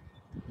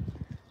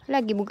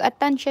 Lagi,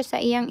 bugatan siya sa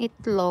iyang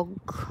itlog.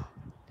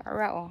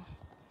 Tara, oh.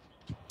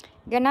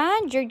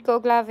 Ganahan, jud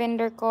ko,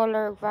 lavender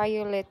color,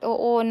 violet.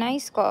 Oo,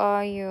 nice ko,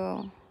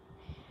 ayo.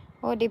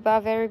 Oh, diba?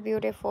 Very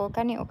beautiful.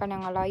 Kani, o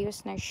kanang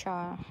alayos na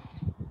siya.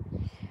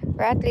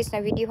 Pero at least,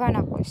 na-videohan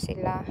ako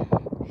sila.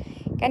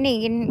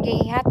 Kani,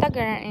 gihatag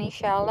na ni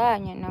Shella.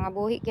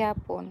 Nangabuhi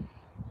gyapon.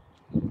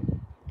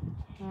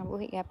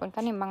 Nangabuhi gyapon.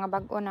 Kani, mga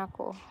bago na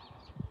ako.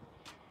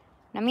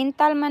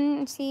 Namintal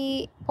man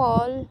si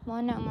Paul,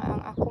 mo na nga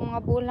ang ako nga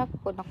bulak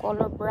po, na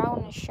color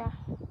brown na siya.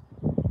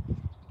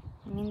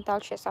 Namintal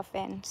siya sa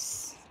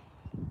fence.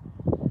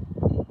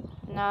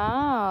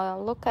 No,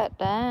 look at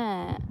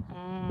that.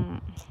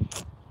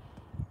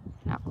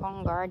 Na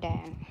akong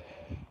garden.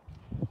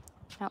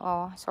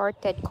 Oo,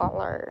 sorted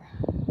color.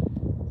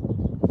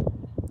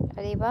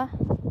 Diba?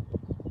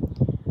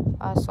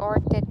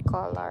 Sorted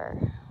color.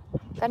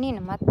 Kanina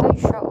matay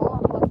siya. Oh,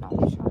 ambot na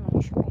siya.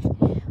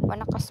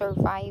 Wala ka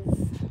survive.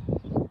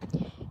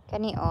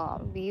 Kani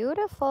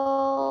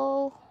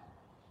beautiful.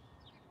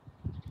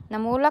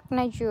 Namulak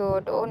na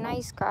jud. Oh,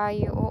 nice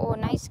kaayo. Oo,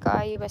 nice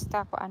kaayo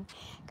basta kuan.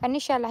 Kani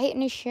siya lahi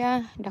ni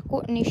siya.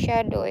 Dako ni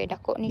siya doy.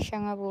 Dako ni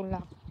siya nga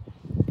bulak.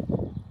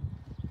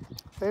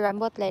 Pero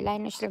ambot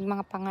laylay na sila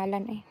mga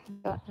pangalan eh.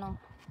 Don't know.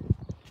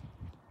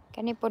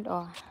 Kani pod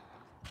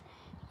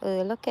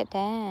look at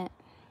that.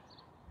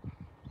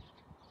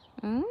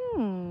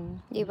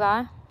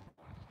 Diba?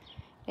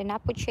 Then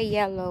napod siya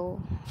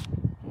yellow.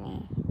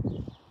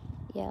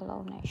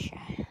 Yellow na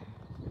siya.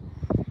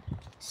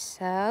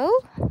 So,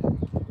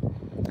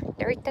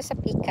 dirita sa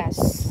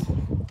pikas.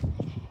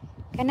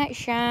 Kana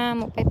siya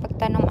mo pay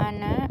pagtanom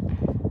ana.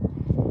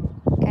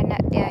 Kana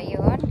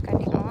dayon,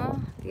 kani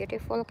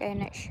beautiful kay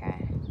na siya.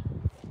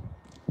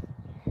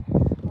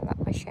 Wala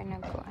pa siya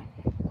nagkuan.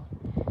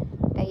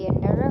 Dayon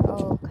dara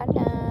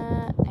kana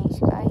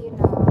nice kayo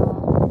no.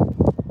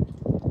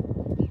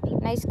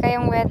 Nice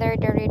kayong weather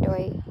diri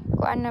doy.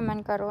 Kuan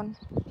naman karon.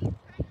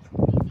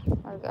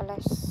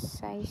 Alas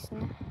 6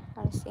 na.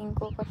 Alas 5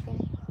 kasi.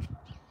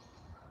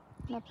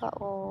 Napa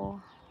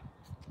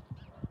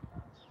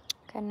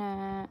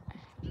kana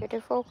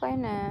beautiful kay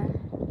na.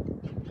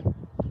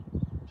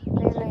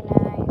 Really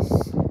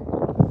nice.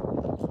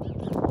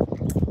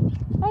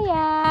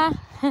 Hiya.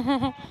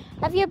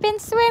 Have you been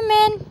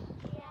swimming?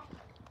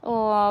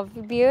 Oh,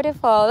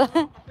 beautiful.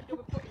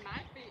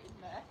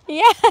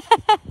 Yeah.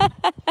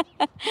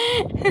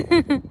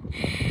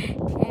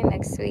 Kaya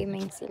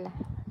nag-swimming sila.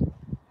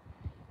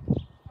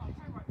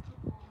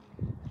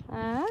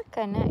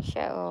 Kana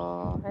siya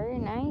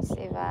very nice,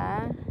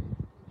 diba?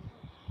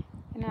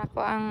 Kana ako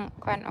ang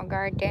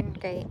garden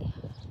kay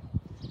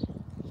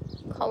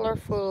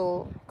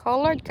colorful.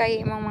 Colored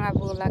kay imong mga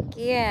bulak.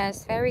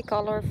 Yes, very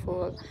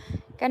colorful.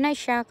 Kana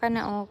siya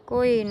kana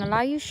kuy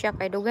nalayo siya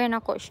kay dugay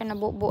na ako siya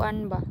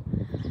nabubuan ba.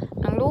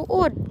 Ang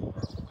luod.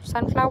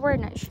 Sunflower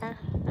na siya.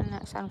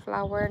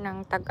 Sunflower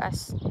ng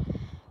tagas.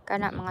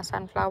 Kana mga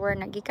sunflower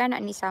na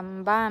gikana ni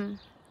Sambam.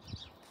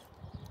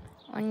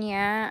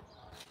 Unya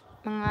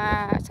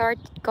mga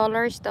sorted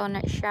colors daw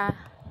na siya.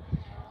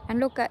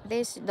 And look at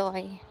this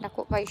doy.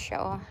 Dako kay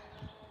siya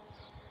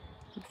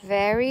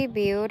very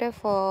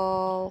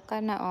beautiful.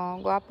 Kana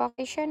gwapa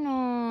kay siya no.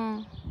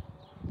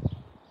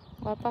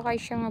 Gwapa kay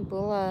siya nga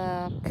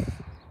bulak.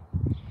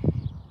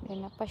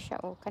 Dina pa siya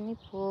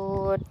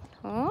kanipod.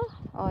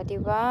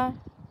 Diba?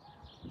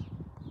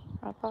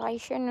 Gwapa kay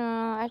siya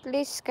no. At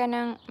least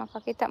kanang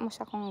makakita mo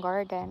sa akong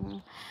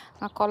garden.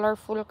 Nga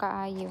colorful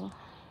kaayo.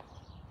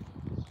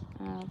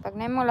 Pag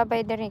na mo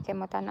labay diri kay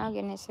mo tanaw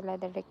gini sila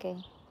diri kay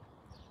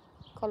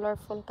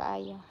colorful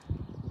kaayo.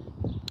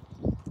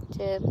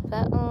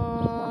 Diba?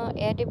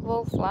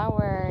 Edible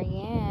flower.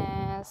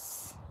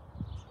 Yes.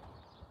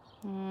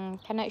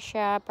 Kana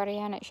siya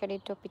pareha na siya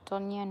dito,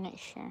 pitonia na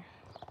siya.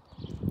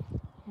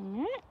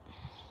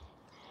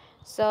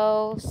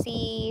 So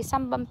si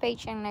Sambam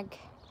page ang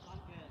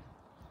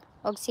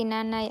og si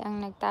nanay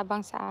ang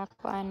nagtabang sa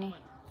ako ani.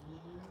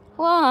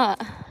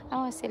 What?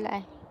 Awa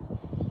sila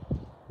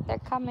they're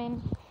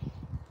coming.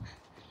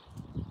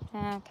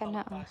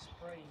 Kana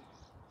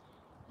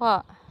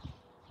What?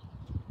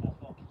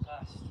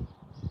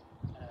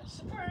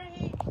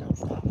 Spring! Don't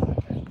start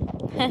that.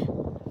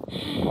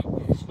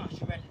 Smash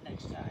your head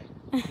next time.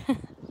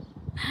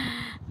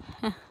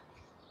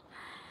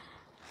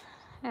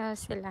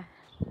 Sila.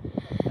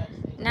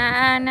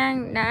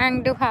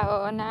 Naang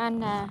duha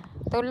na.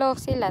 Tulo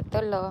sila,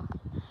 tulo.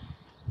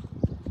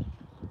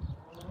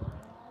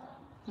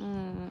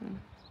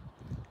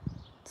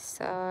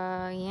 So,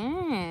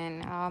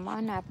 yan.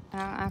 Manap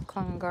ang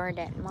akong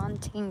garden.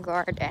 Mountain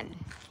garden.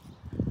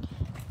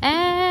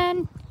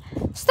 And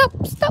stop.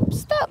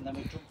 And then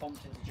we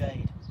bumped into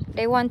Jade.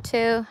 They want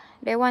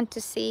to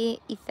see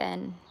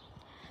Ethan.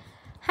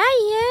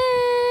 Hiya,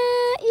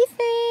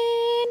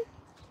 Ethan.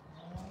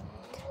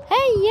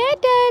 Hiya,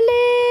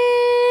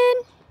 darling.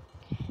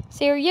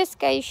 Serious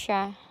kayo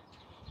siya.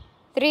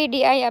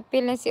 3D ay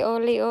appeal na si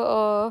Oli.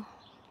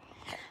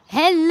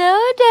 Hello,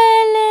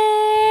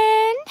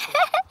 darling.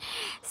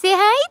 Say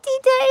hi,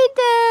 Tita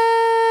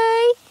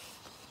Iday.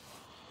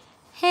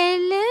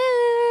 Hello.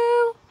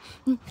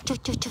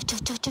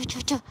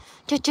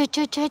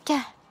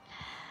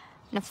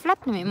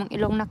 Na-flat na may mong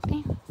ilong na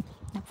ko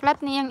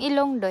Na-flat na yung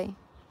ilong doy.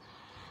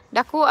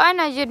 Dakuan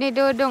na dyan ni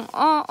Dodong.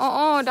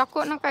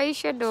 Dako na kayo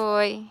siya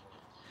doy.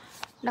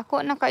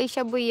 Dako na kayo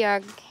siya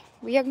buyag.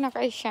 Buyag na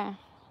kayo siya.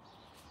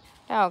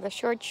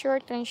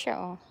 Short lang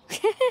siya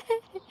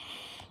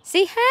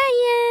Si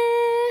Haya.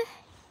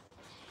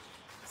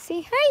 Si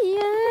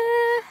Haya.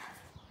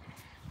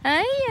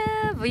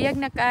 Haya. Buyag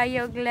na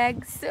kayo og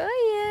legs.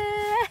 Haya.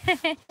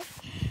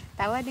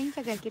 Tawa din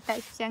siya. Kita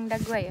siyang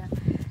dagway.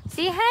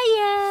 Si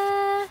Haya.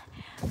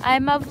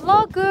 I'm a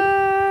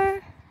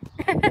vlogger.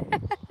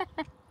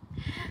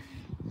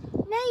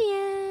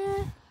 Naya.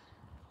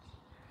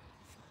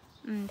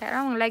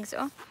 Tarang legs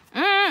oh.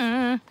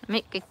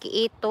 May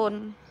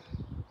kikiiton.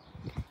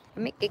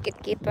 May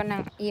kikit-kiton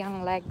ng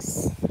iyang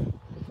legs.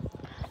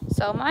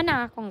 So,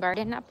 maana akong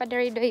garden na pa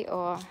diri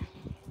oh.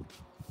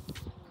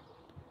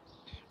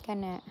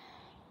 Kana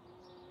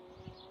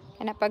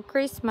pag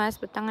Christmas,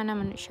 butangan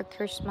naman siya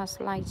Christmas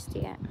lights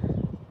diya.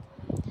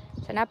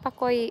 So,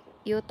 napakoy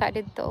yuta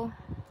dito oh.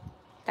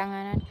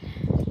 Tanganan.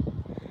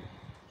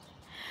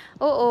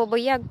 Oo,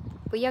 buyag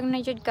na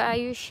jud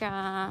kaayo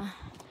siya.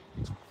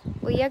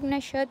 Buyag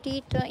na siya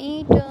dito,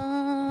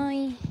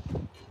 Idoy.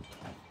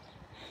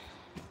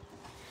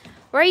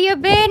 Where you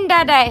been,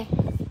 Daday?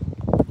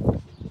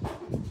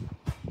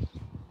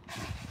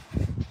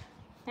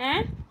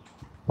 Huh?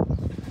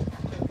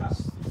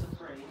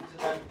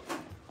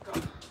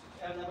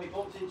 And then we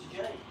bumped into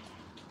Jay.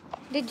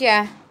 Did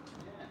ya?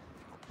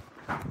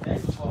 Yeah. Jay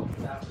was walking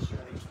down the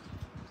street.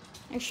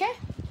 You sure?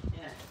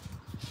 Yeah.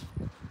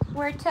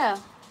 Where to?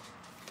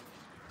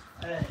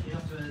 You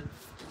have to,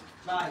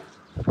 like,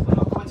 we're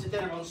not going to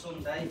dinner on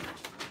Sunday,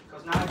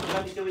 because now we're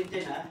going to be doing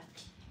dinner,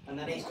 and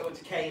then he's going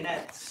to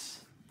K&Ed's.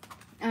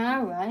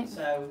 Alright.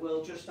 So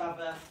we'll just have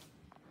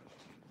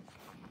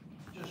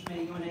just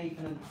me, you and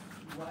Ethan, and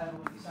whatever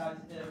we decide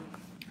to do.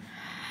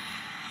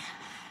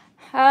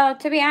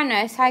 To be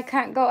honest, I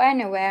can't go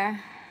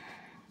anywhere.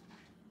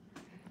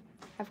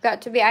 I've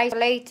got to be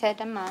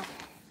isolated, am I?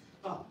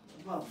 Oh,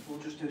 well, we'll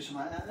just do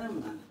some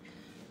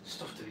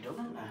stuff to be done,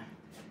 isn't there?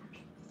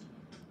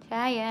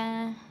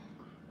 Hiya.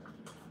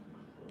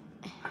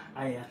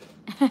 Hiya.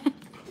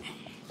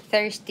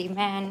 Thirsty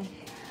man.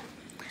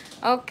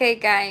 Okay,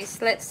 guys,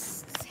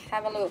 let's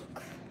have a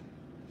look.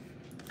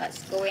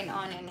 What's going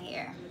on in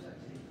here?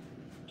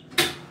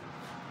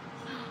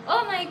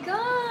 Oh my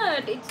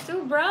god! It's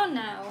too brown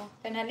now.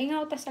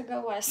 Nalingaw ta sa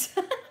gawas.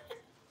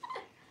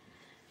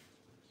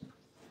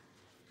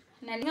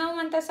 Nalingaw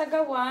man ta sa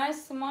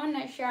gawas. Mo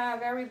na siya.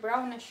 Very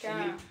brown na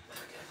siya.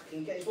 Can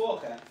you get his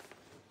walker?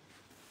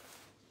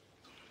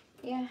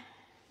 Yeah.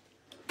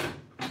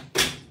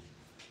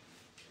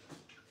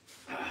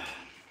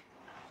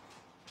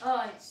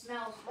 Oh, it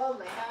smells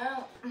lovely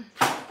now.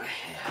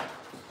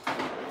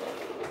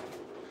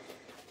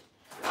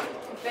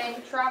 I've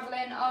been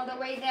traveling all the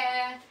way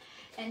there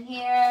and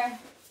here,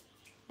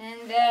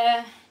 and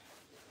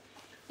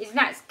he's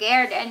not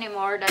scared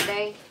anymore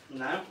today.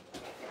 No.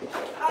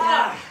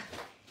 Ah!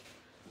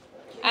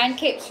 And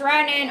keeps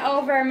running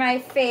over my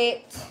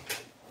feet.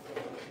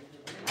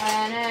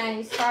 And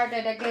he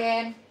started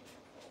again.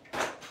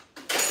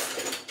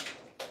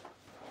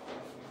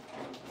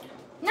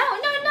 No,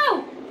 no,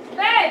 no!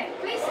 Babe,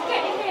 please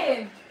get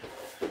him.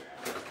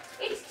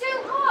 It's too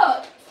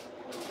hot.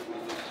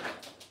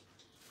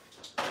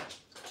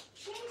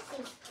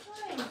 Jesus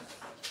Christ.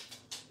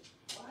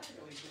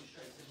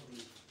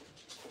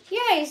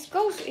 Yeah,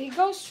 he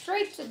goes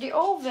straight to the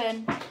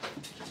oven.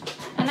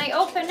 And I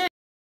open it.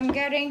 I'm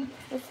getting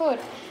the food.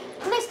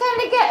 Please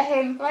kindly get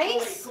him,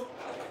 please.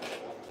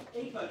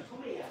 Ethan,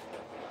 come here.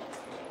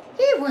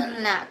 He will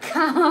not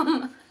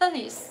come.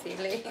 He's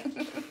silly.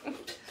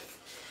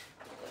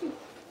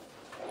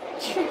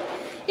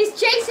 He's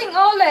chasing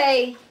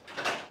Ole.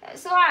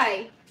 That's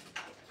why.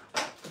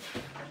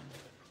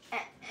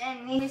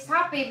 And he's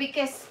happy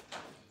because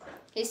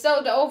he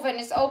saw the oven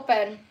is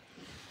open.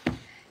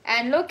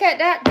 And look at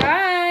that,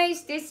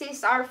 guys. This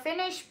is our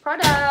finished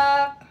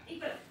product.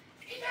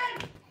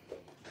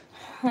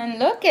 And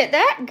look at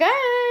that,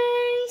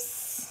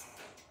 guys.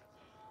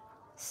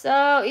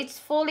 So it's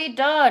fully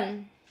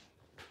done.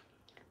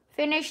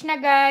 Finished na,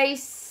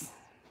 guys.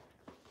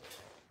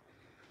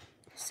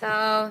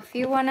 So if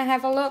you want to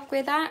have a look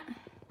with that,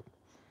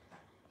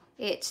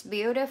 it's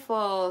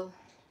beautiful.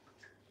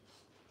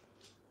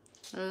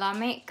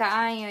 Lamig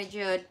kaayo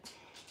jud.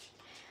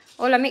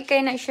 Oh, lamig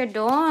kayo na siya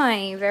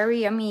doy.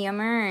 Very yummy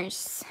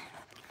yummers.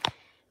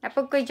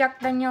 Napag ko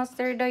Jack Daniels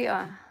there doy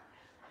ah.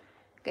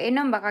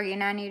 Kainom ba ka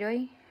ginani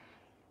doy?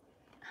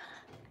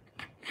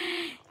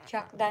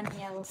 Jack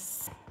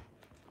Daniels.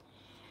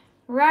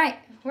 Right,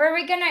 where are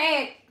we gonna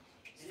eat?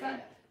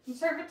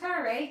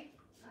 Conservatory.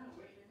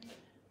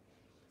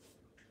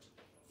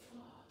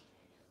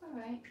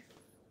 Alright.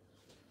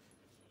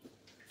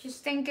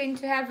 Just thinking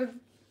to have a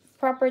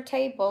proper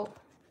table.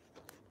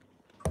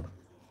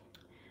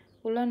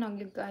 Wala na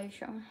gyud kayo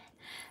siya.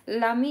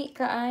 Lami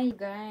kaayo,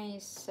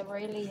 guys.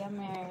 Really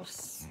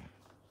yummers.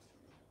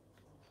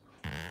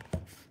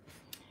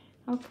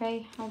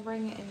 Okay, I'll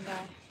bring it in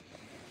there.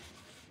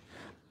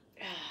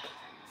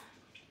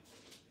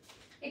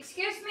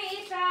 Excuse me,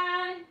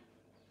 Ethan.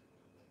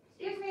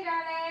 Excuse me,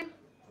 darling.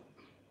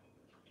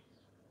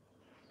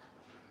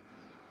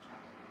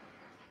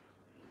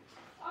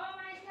 Oh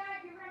my God,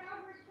 you ran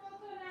over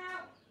Toto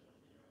now.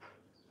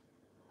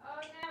 Oh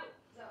no,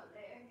 it's out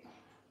there.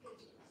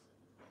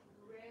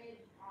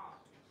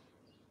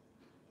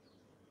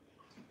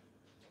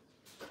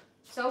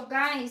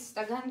 guys,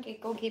 daghan kay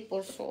ko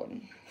gipuson.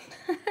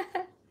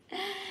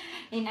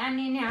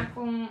 Inani ni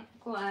akong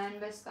kuan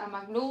basta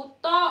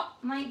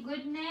magluto. My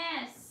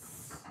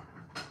goodness.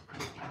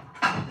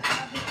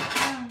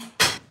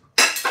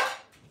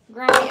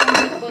 Grabe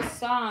ang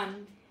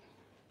gipuson.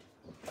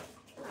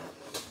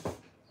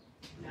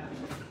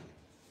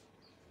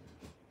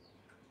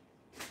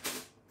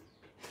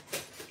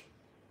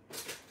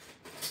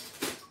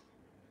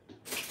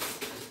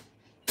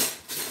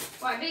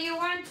 What do you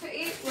want to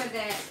eat with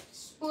it?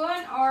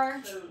 Spoon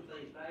or? Spoon,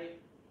 please,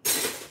 babe.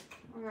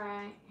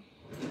 Alright.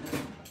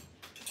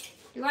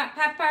 You want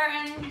pepper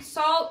and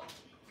salt?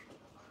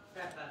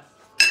 Pepper.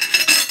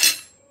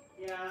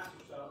 Yeah,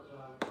 salt as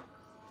well.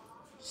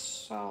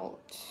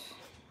 Salt.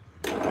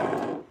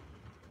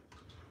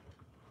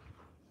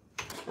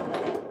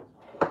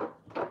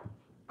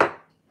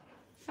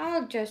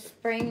 I'll just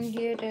bring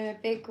you the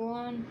big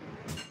one.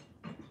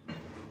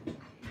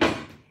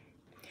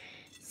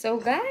 So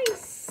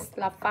guys,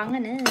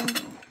 lafangan na.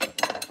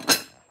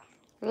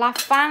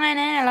 Lafangan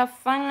na,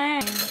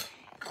 lafangan.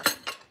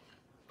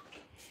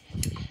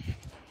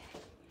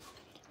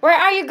 Where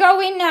are you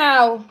going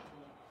now?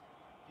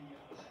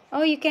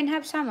 Oh, you can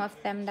have some of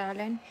them,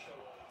 darling.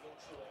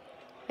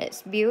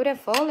 It's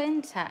beautiful,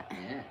 isn't it?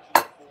 Yeah.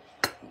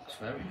 Looks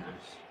very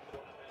nice.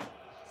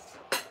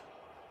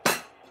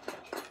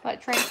 What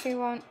drink do you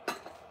want?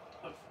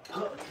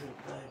 Got a drink,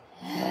 babe.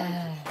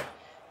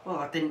 Well,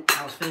 I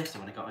was thirsty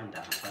when I got in,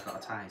 Dad, so I got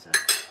a Tizer.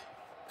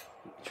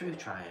 True,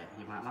 try it.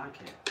 You might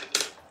like it.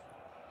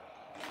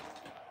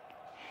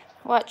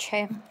 Watch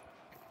him.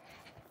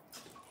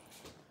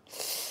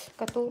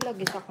 Katulag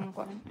isa kong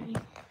kuan.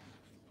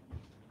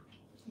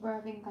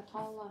 Grabing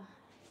katala.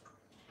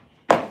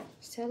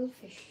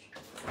 Selfish.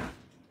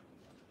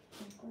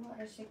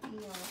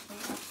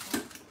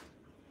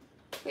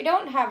 We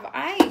don't have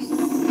ice.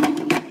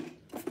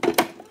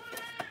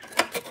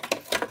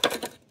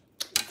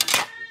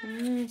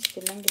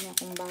 Still lang din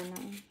akong bana.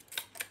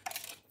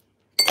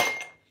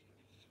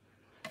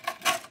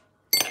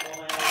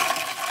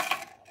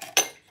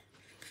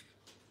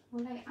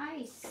 Walay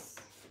ice.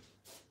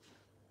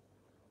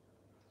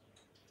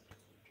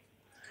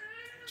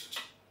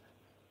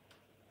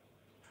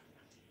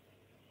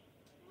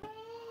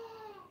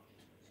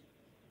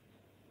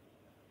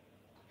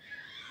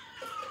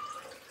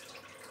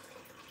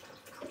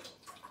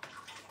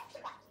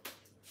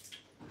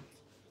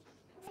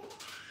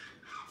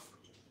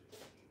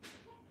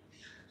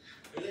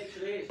 It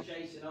literally is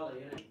chasing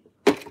Ollie, isn't it?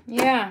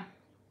 Yeah.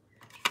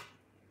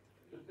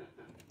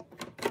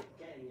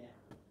 Getting you.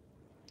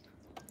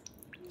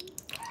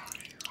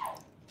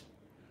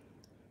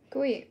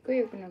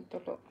 Kuya ko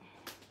nagtulo.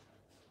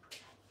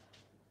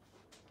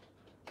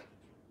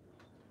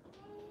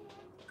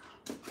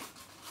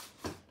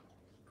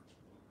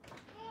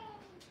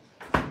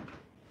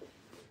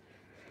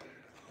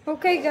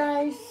 Okay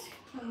guys.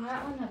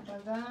 Kumaon na to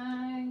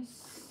guys.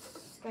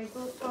 Kay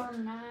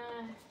gutom na.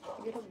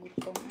 Siguro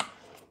gutom na.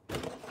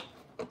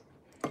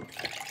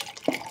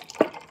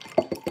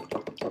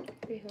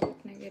 Pihok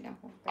na gid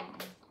akong kain.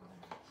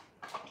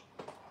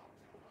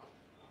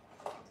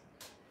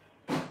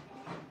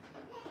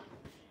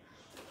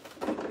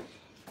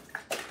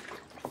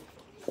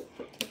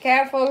 Be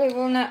careful, he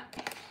will not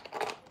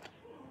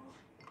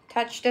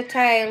touch the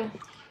tail.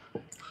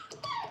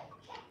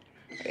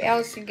 Or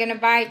else you're gonna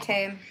bite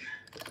him.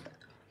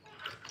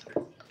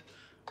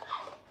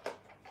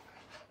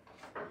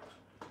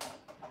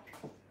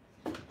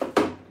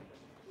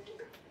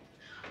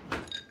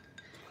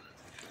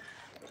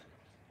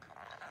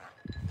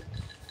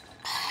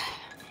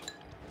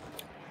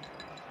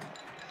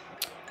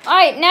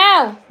 Alright,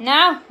 now.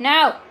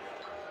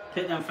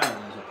 Pick them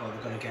fellas up or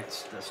they're going to get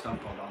the stump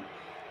on.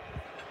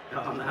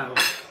 Oh no.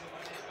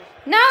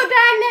 No,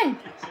 darling!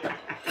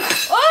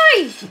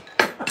 Oi!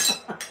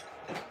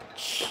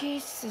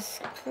 Jesus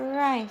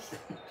Christ.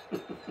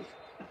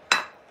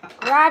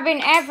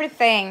 Grabbing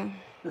everything.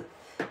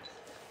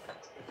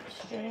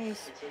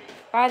 Jeez.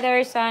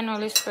 Father, Son,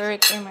 Holy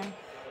Spirit, Amen.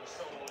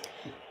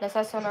 Bless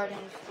us, O Lord, and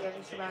give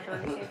us about to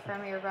receive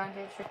from your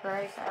bounty through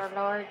Christ our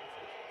Lord.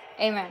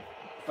 Amen.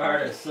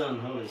 Father, Son,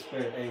 Holy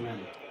Spirit,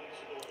 Amen.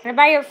 Can I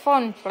buy your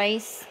phone,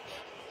 please?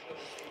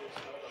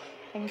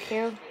 Thank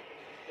you.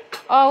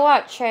 Oh,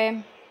 watch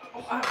him.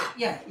 Oh,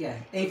 yeah.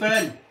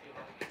 Ethan!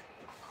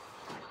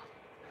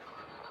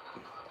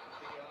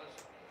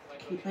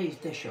 Can you please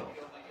dish up?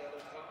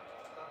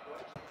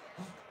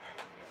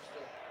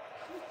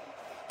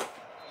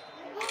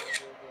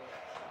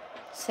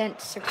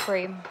 Scent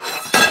Supreme.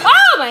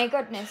 Oh my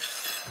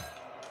goodness.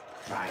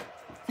 Right.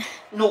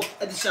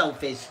 Enough of the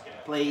selfies,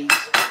 please.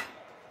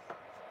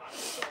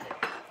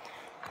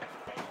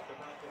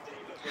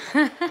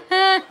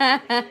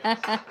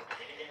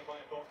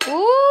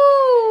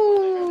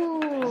 Ooh,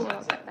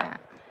 look at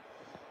that.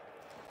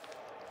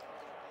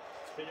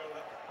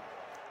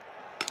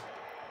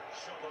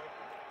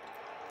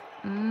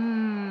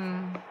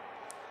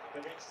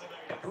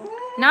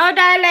 No,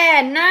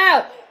 darling,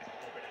 no.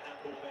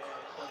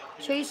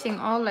 Chasing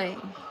Ollie.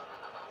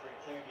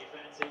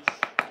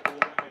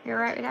 You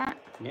alright with that?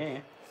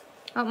 Yeah.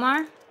 What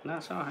more? No,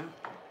 it's alright.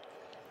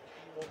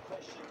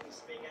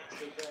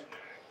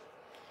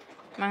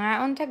 Mga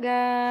unta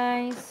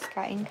guys.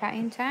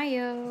 Kain-kain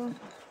tayo.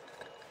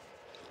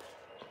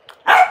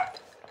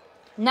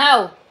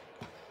 No!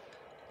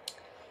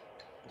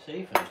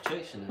 See, for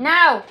chasing it.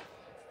 No!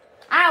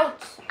 Out!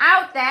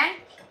 Out then!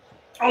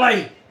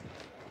 Ollie!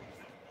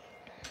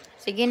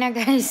 Sige na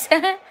guys.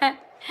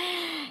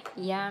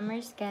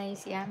 Yummers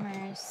guys,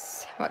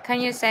 yummers. What can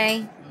you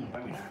say?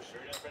 Very nice.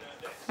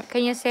 What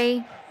can you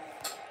say?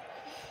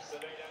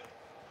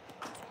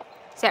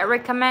 Is that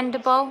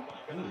recommendable?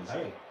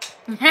 Very.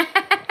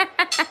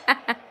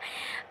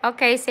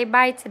 Okay, say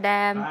bye to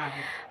them. Bye.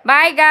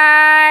 Bye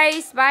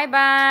guys!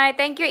 Bye-bye!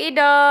 Thank you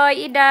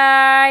Idoy!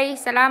 Iday!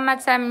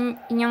 Salamat sa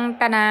inyong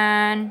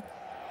tanan.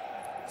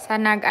 Sa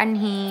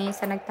nag-anhi,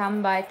 sa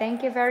nagtambay.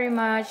 Thank you very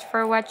much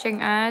for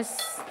watching us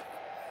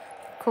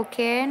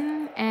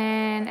cooking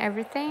and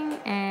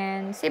everything.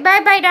 And say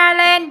bye-bye,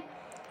 darling!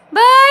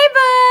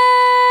 Bye-bye!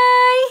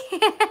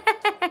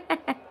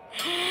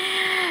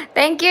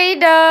 Thank you,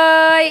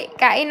 Idoy!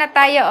 Kain na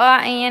tayo, oh.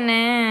 Ayan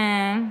na.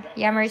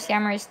 Yummers,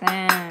 yummers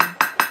na.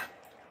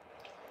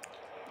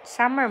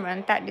 Summer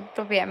man, ta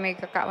dito biya may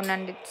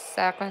kakaunan dito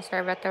sa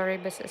conservatory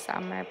basta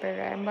summer. Pero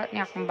ambot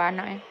niya akong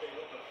bana eh.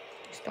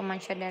 Gusto man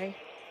siya dari.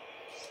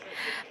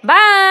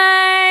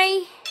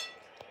 Bye!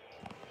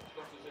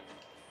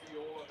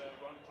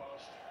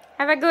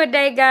 Have a good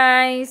day,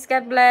 guys.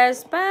 God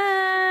bless.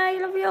 Bye.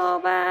 Love you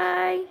all.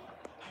 Bye.